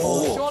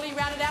 734. Surely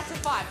rounded out to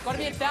 5. Got to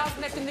be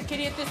 1,000 left in the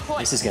kitty at this point.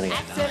 This is going to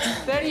get at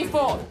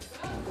 734.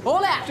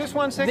 All out. Just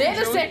 1 second. They're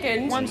the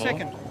second. 1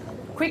 second.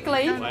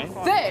 Quickly.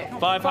 Third.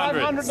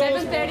 500.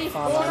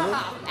 734 and a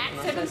half. At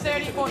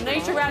 734.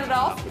 Need to round it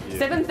off.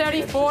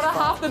 734 and a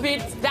half the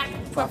bid. Back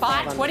for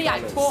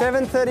 528.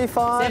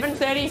 735.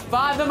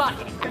 735 the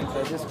money.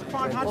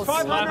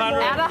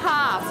 500. And a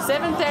half.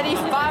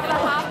 735 and a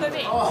half the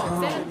bid.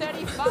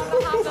 735 and a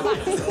half the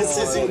money. This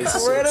is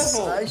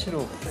incredible.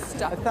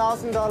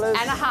 $1,000. And a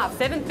half.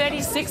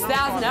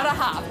 736,000 and a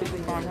half.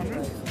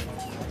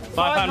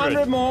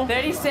 500 more.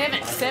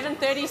 37.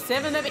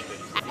 737 the bid.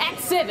 At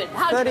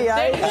 700.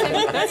 38.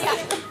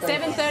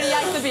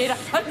 738 the bid.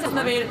 What's in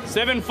the bid?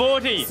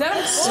 740.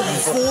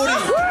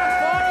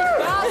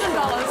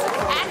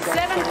 $740,000 at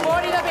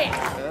 740 the bid.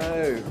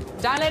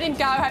 Don't let him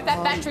go. Hope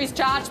that battery's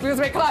charged because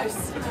we're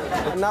close.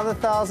 Another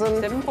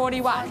 1,000.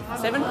 741.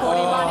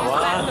 741 is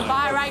back to the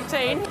buyer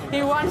 18.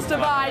 He wants to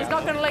buy. He's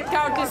not going to let go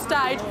at this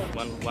stage.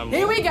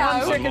 Here we go.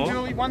 1 second,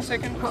 Julie. 1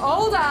 second.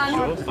 All done.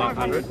 Sure,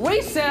 500.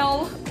 We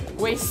sell.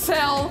 We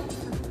sell.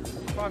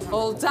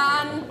 All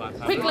done.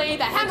 Quickly,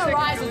 the hammer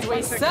rises.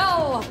 We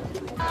sell.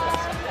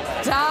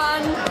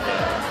 Done.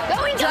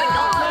 Going to No,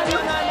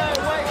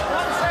 wait.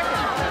 1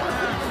 second.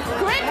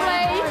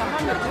 Quickly.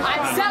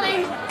 I'm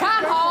selling.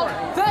 Can't hold.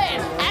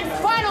 Third and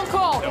final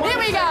call. Here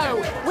we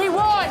go. We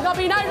won. There'll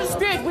be no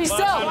dispute. We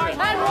sell. And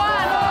won.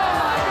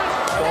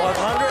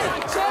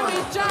 500. We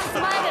just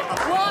made it.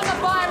 Won. The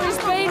buyer is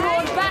being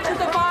warned. Back with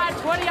the buyer.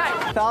 28.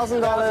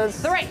 $1,000.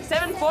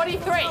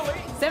 743.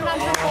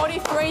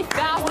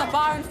 743,000. The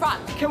buyer in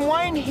front. Can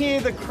Wayne hear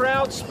the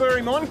crowd spur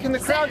him on? Can the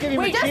crowd give him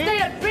a We just cheer?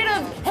 need a bit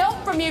of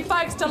help from you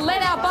folks to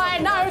let our buyer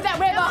know that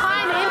we're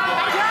behind him.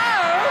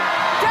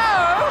 Go!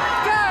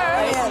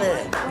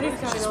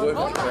 What is going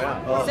on?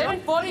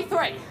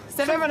 743.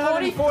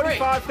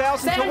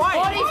 745,000 to Wayne.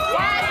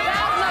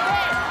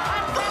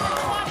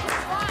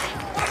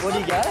 745,000 What do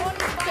you go?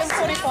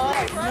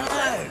 745. No.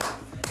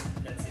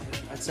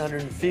 That's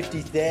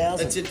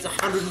 150,000. It's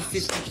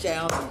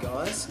 150,000,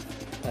 guys.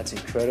 That's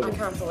incredible. I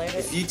can't believe it.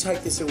 If you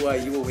take this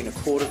away, you will win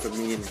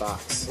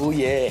 $250,000. Oh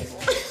yeah.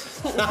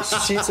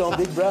 Shit's on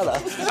Big Brother.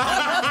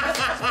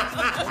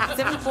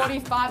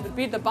 745, the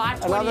bid, the buy,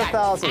 28. Another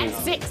 1,000. And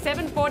 6,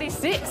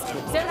 746.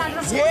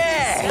 746,000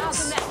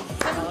 Yes! now.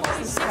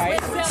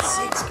 746, we're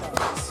selling.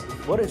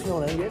 What if you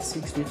want to get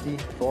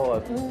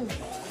 655?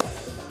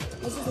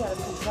 This is out of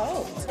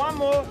control. One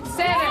more.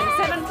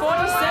 747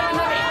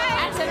 the bid.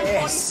 At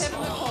 747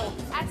 the call.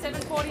 At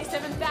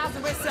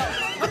 747,000 we're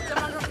selling. At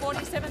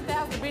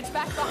 747,000 bids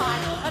back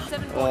behind. At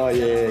 747. Oh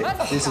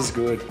yeah, this is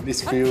good.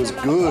 This feels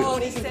good.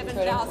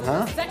 47,000.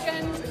 Huh?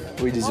 Second.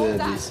 We deserve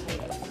this.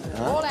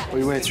 Huh?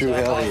 We went through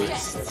hell here. I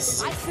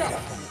sell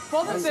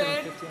for the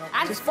third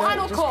and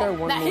final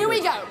call. Now here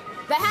we go.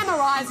 The hammer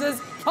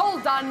rises. All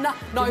done.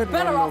 No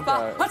better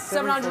offer. At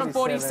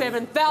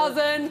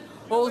 747,000.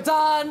 All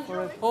done.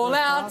 All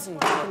out.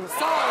 Sold.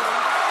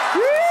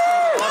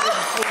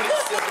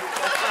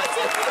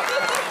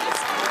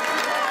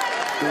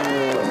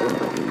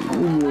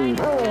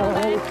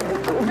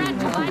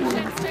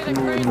 Congratulations to the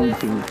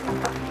cruisers.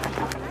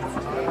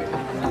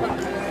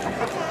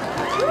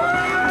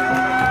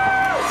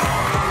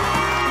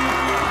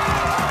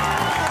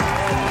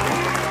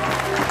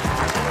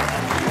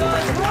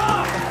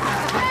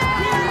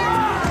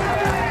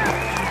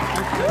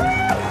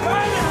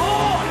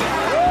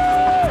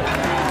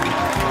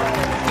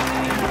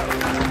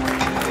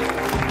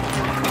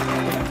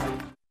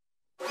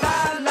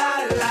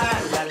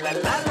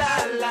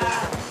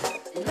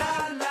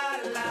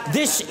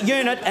 This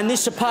unit and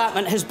this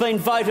apartment has been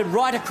voted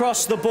right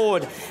across the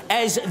board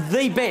as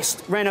the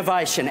best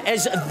renovation,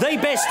 as the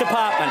best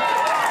apartment.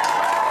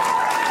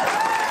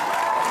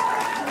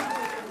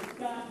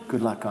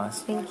 Good luck,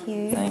 guys. Thank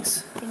you.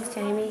 Thanks. Thanks,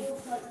 Jamie.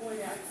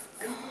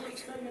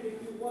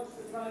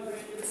 God.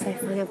 It's so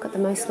funny. I've got the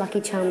most lucky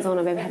charms on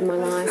I've ever had in my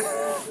life.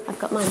 I've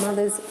got my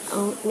mother's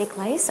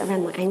necklace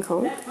around my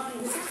ankle,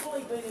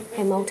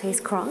 her Maltese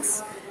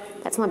cross.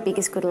 That's my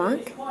biggest good luck.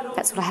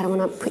 That's what I had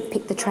when I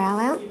picked the trowel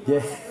out.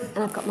 Yeah.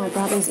 And I've got my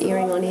brother's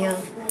earring on here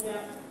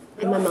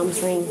and my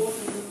mum's ring.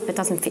 It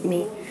doesn't fit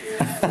me.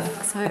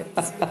 So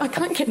I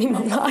can't get any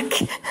more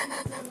luck.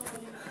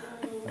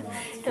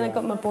 And I've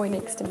got my boy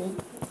next to me.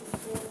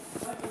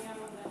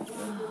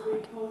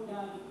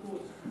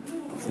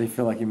 So you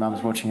feel like your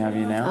mum's watching over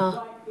you now?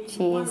 Oh,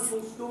 she is.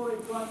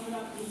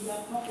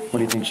 What do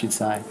you think she'd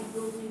say?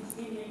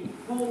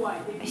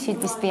 She'd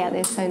just be out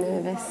there so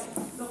nervous.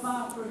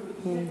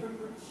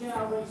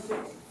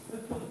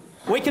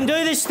 We can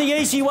do this the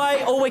easy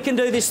way or we can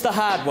do this the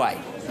hard way.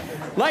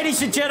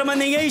 Ladies and gentlemen,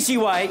 the easy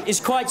way is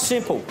quite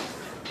simple.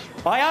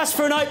 I asked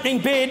for an opening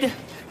bid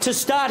to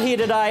start here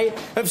today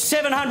of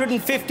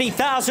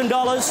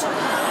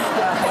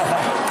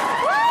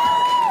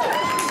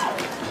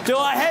 $750,000. Do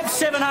I have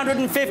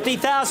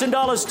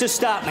 $750,000 to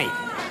start me?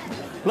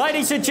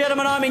 Ladies and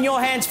gentlemen, I'm in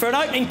your hands for an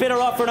opening bidder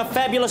offer on a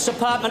fabulous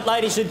apartment,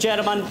 ladies and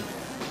gentlemen.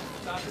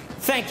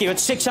 Thank you.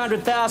 It's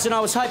 $600,000.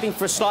 I was hoping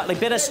for a slightly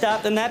better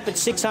start than that, but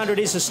 $600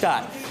 is a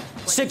start.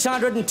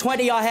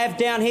 $620 I have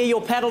down here.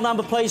 Your paddle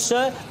number, please,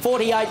 sir.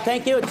 48,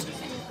 thank you. It's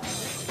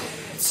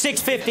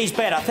 $650's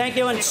better, thank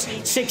you, and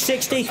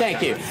 $660,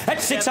 thank you. At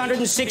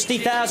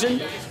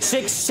 $660,000,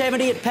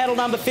 $670 at paddle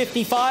number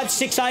 55,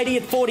 $680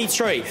 at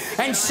 43,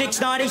 and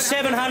 $690,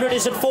 $700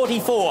 is at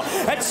 44.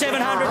 At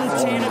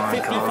 $710 at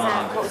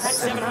 55, at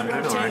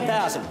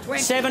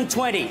 $710,000,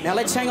 $720. Now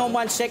let's hang on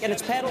 1 second.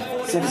 It's paddle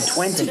 40.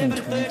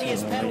 $720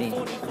 is paddle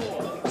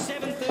 44.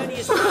 $730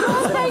 is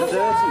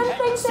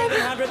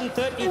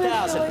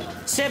 $730,000.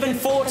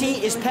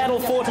 $740 is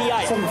paddle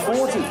 48.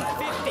 $740.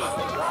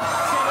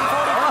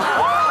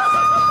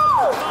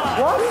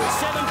 What?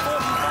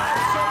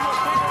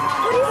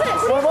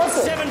 745. What was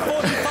it?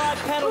 745,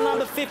 paddle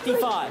number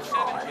 55.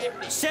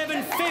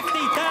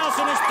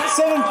 750,000 is paddle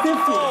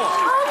 750.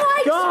 Oh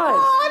my God!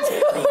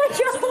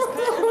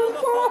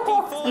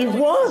 You've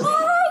won. Oh my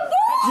God!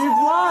 You've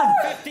won.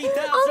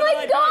 Oh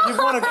my God! You've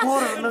won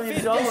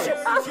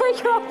 $250,000. Oh my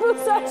God!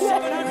 I'm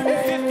so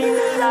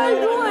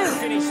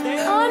nervous. This is so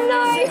good. Oh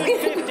no!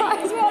 You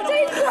guys, we are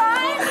too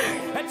crying.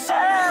 At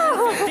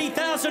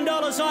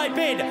 $750,000 I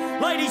bid.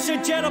 Ladies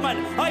and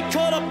gentlemen, I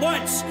call it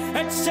once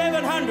at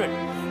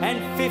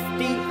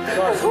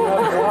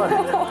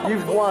 $750,000.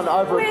 You've won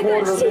over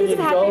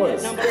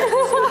 $250,000.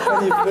 How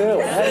do you feel?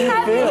 How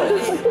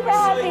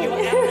do you feel?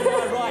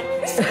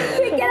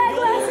 Happy. Get our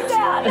glasses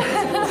out.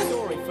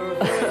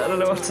 I don't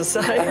know what to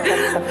say.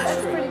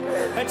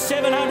 At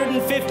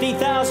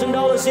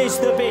 $750,000 is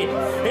the bid.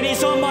 It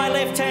is on my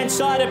left-hand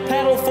side at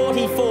paddle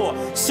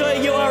 44. Sir,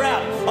 you are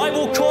out. I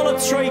will call it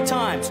 3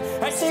 times.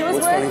 It was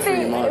worth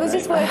being. It was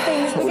just worth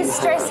being the biggest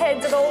stress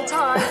heads at all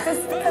times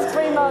for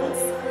 3 months.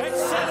 At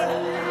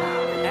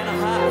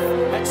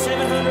 $7.5. At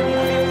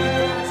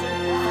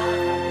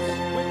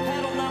 $750,000. With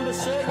paddle number,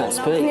 sir. Can't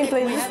speak.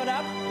 Can you have it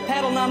up?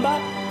 Paddle number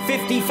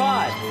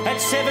 55 at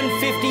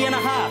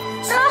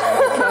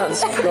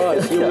 $750.5.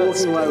 Guys, you're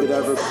walking away with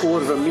over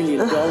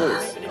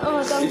 $250,000. Oh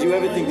my God. Did you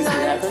ever think this would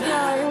happen?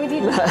 No, we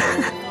didn't.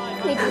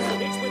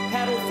 It's with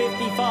paddle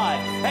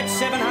 55 at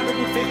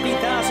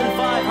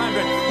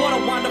 $750,500. What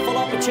a wonderful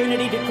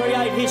opportunity to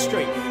create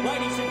history.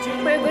 Ladies and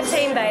gentlemen, We're a good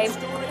team, babe.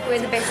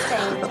 We're the best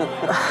team.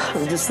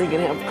 I'm just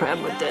thinking how proud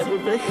my dad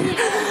would be.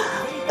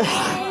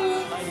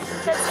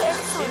 That's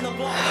excellent.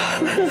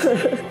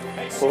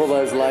 All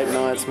those late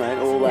nights, mate.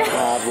 All that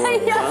hard work.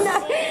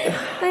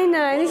 I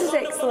know. This is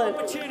excellent.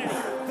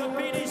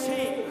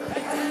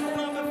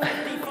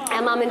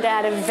 Our mum and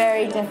dad are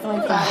very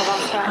definitely proud of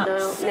us right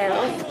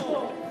now.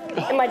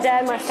 And my dad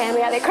and my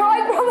family out there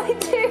crying probably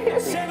too.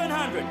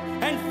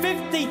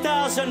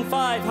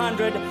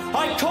 750,500.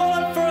 I call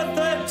it for a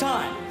third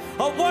time.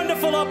 A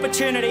wonderful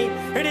opportunity.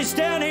 It is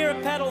down here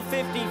at Paddle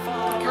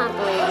 55. Can't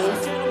believe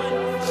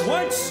this.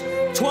 Once,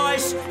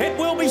 twice, it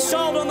will be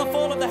sold on the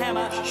fall of the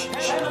hammer.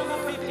 Paddle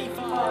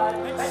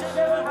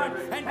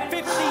 55 at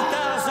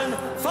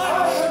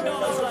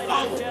 $750,500, ladies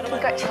and gentlemen.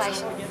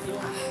 Congratulations.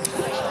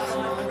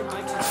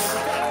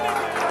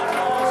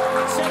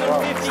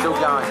 Still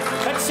going.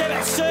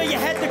 Sir, you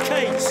had the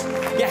keys.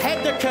 You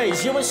had the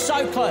keys. You were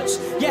so close.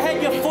 You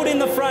had your foot in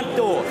the front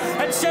door.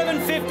 At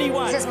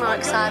 7:51. This is more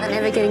exciting than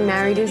ever getting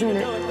married, isn't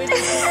it?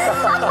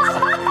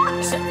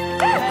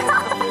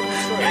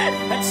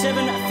 At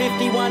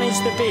 7:51 is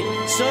the bid.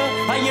 Sir,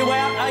 are you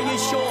out? Are you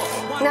sure?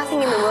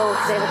 Nothing in the world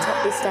has ever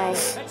topped this day.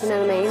 You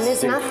know what I mean?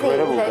 There's nothing.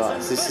 Incredible,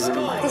 guys. This is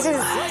amazing. This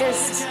is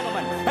just...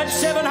 At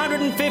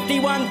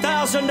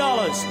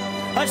 $751,000.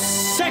 A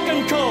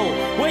second call.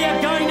 We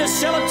are going to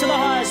sell it to the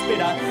highest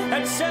bidder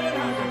at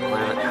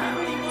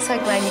 $751,000. So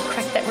glad you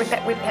cracked that whip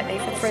at me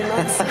for 3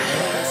 months.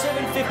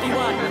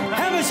 751.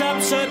 Hammers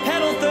up, sir.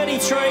 Paddle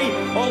 33.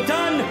 All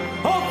done,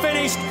 all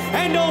finished,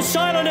 and all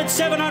silent at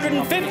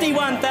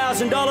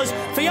 $751,000.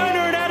 Fiona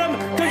and Adam,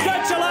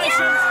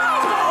 congratulations.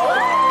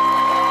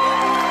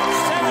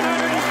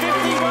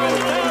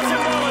 $751,000, ladies and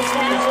gentlemen.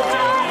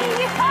 Thank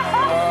you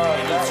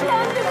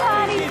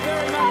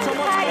very much. On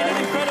what's been an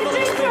incredible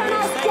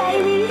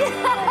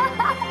experience.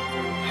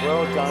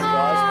 Well done,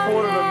 guys.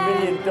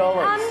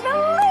 $250,000.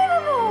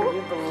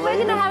 Unbelievable! We're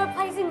going to have a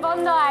place in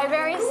Bondi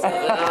very soon. A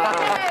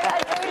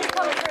dream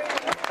come true.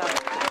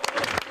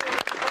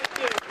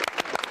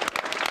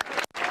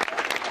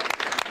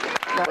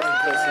 We're going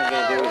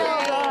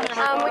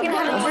to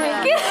have a drink.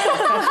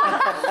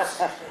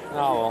 Oh,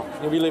 well,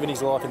 he'll be living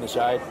his life in the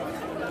shade.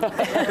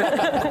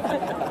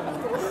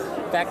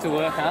 Back to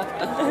work, huh?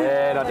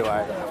 Yeah, not to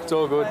worry. It's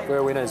all good.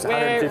 We're winners.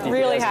 We're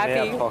really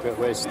happy. In our pocket.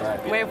 We're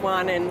stoked. We've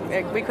won and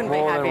we couldn't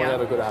More be than happier. we'll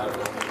ever could have.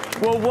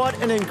 Well,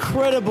 what an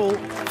incredible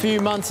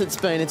few months it's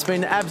been. It's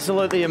been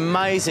absolutely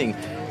amazing.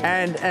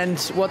 And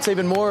what's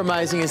even more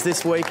amazing is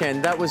this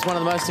weekend. That was one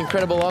of the most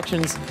incredible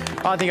auctions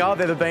I think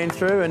I've ever been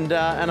through, and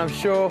I'm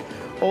sure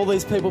all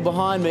these people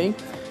behind me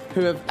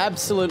who have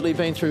absolutely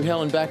been through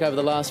hell and back over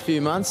the last few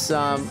months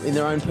in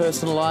their own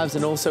personal lives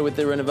and also with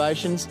their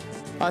renovations.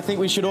 I think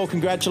we should all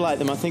congratulate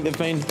them. I think they've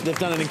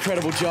done an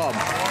incredible job.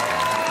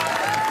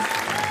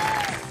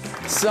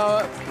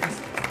 So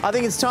I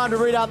think it's time to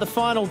read out the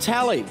final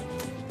tally.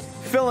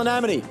 Phil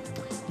Amity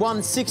won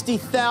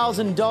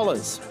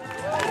 $60,000.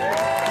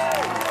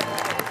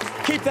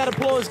 Keep that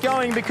applause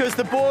going because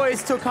the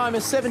boys took home a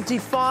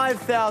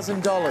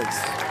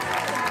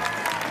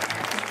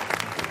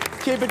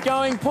 $75,000. Keep it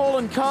going. Paul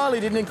and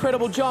Kylie did an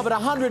incredible job at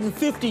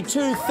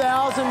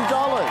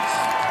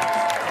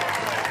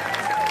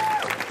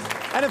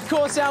 $152,000. And of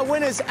course, our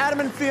winners, Adam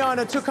and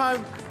Fiona, took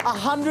home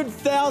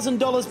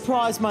 $100,000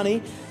 prize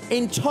money.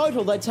 In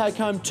total, they take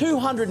home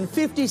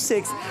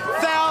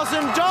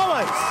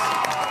 $256,000.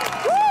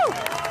 Woo!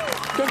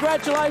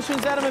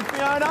 Congratulations, Adam and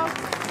Fiona,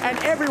 and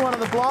everyone on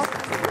the block.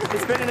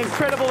 It's been an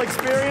incredible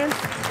experience.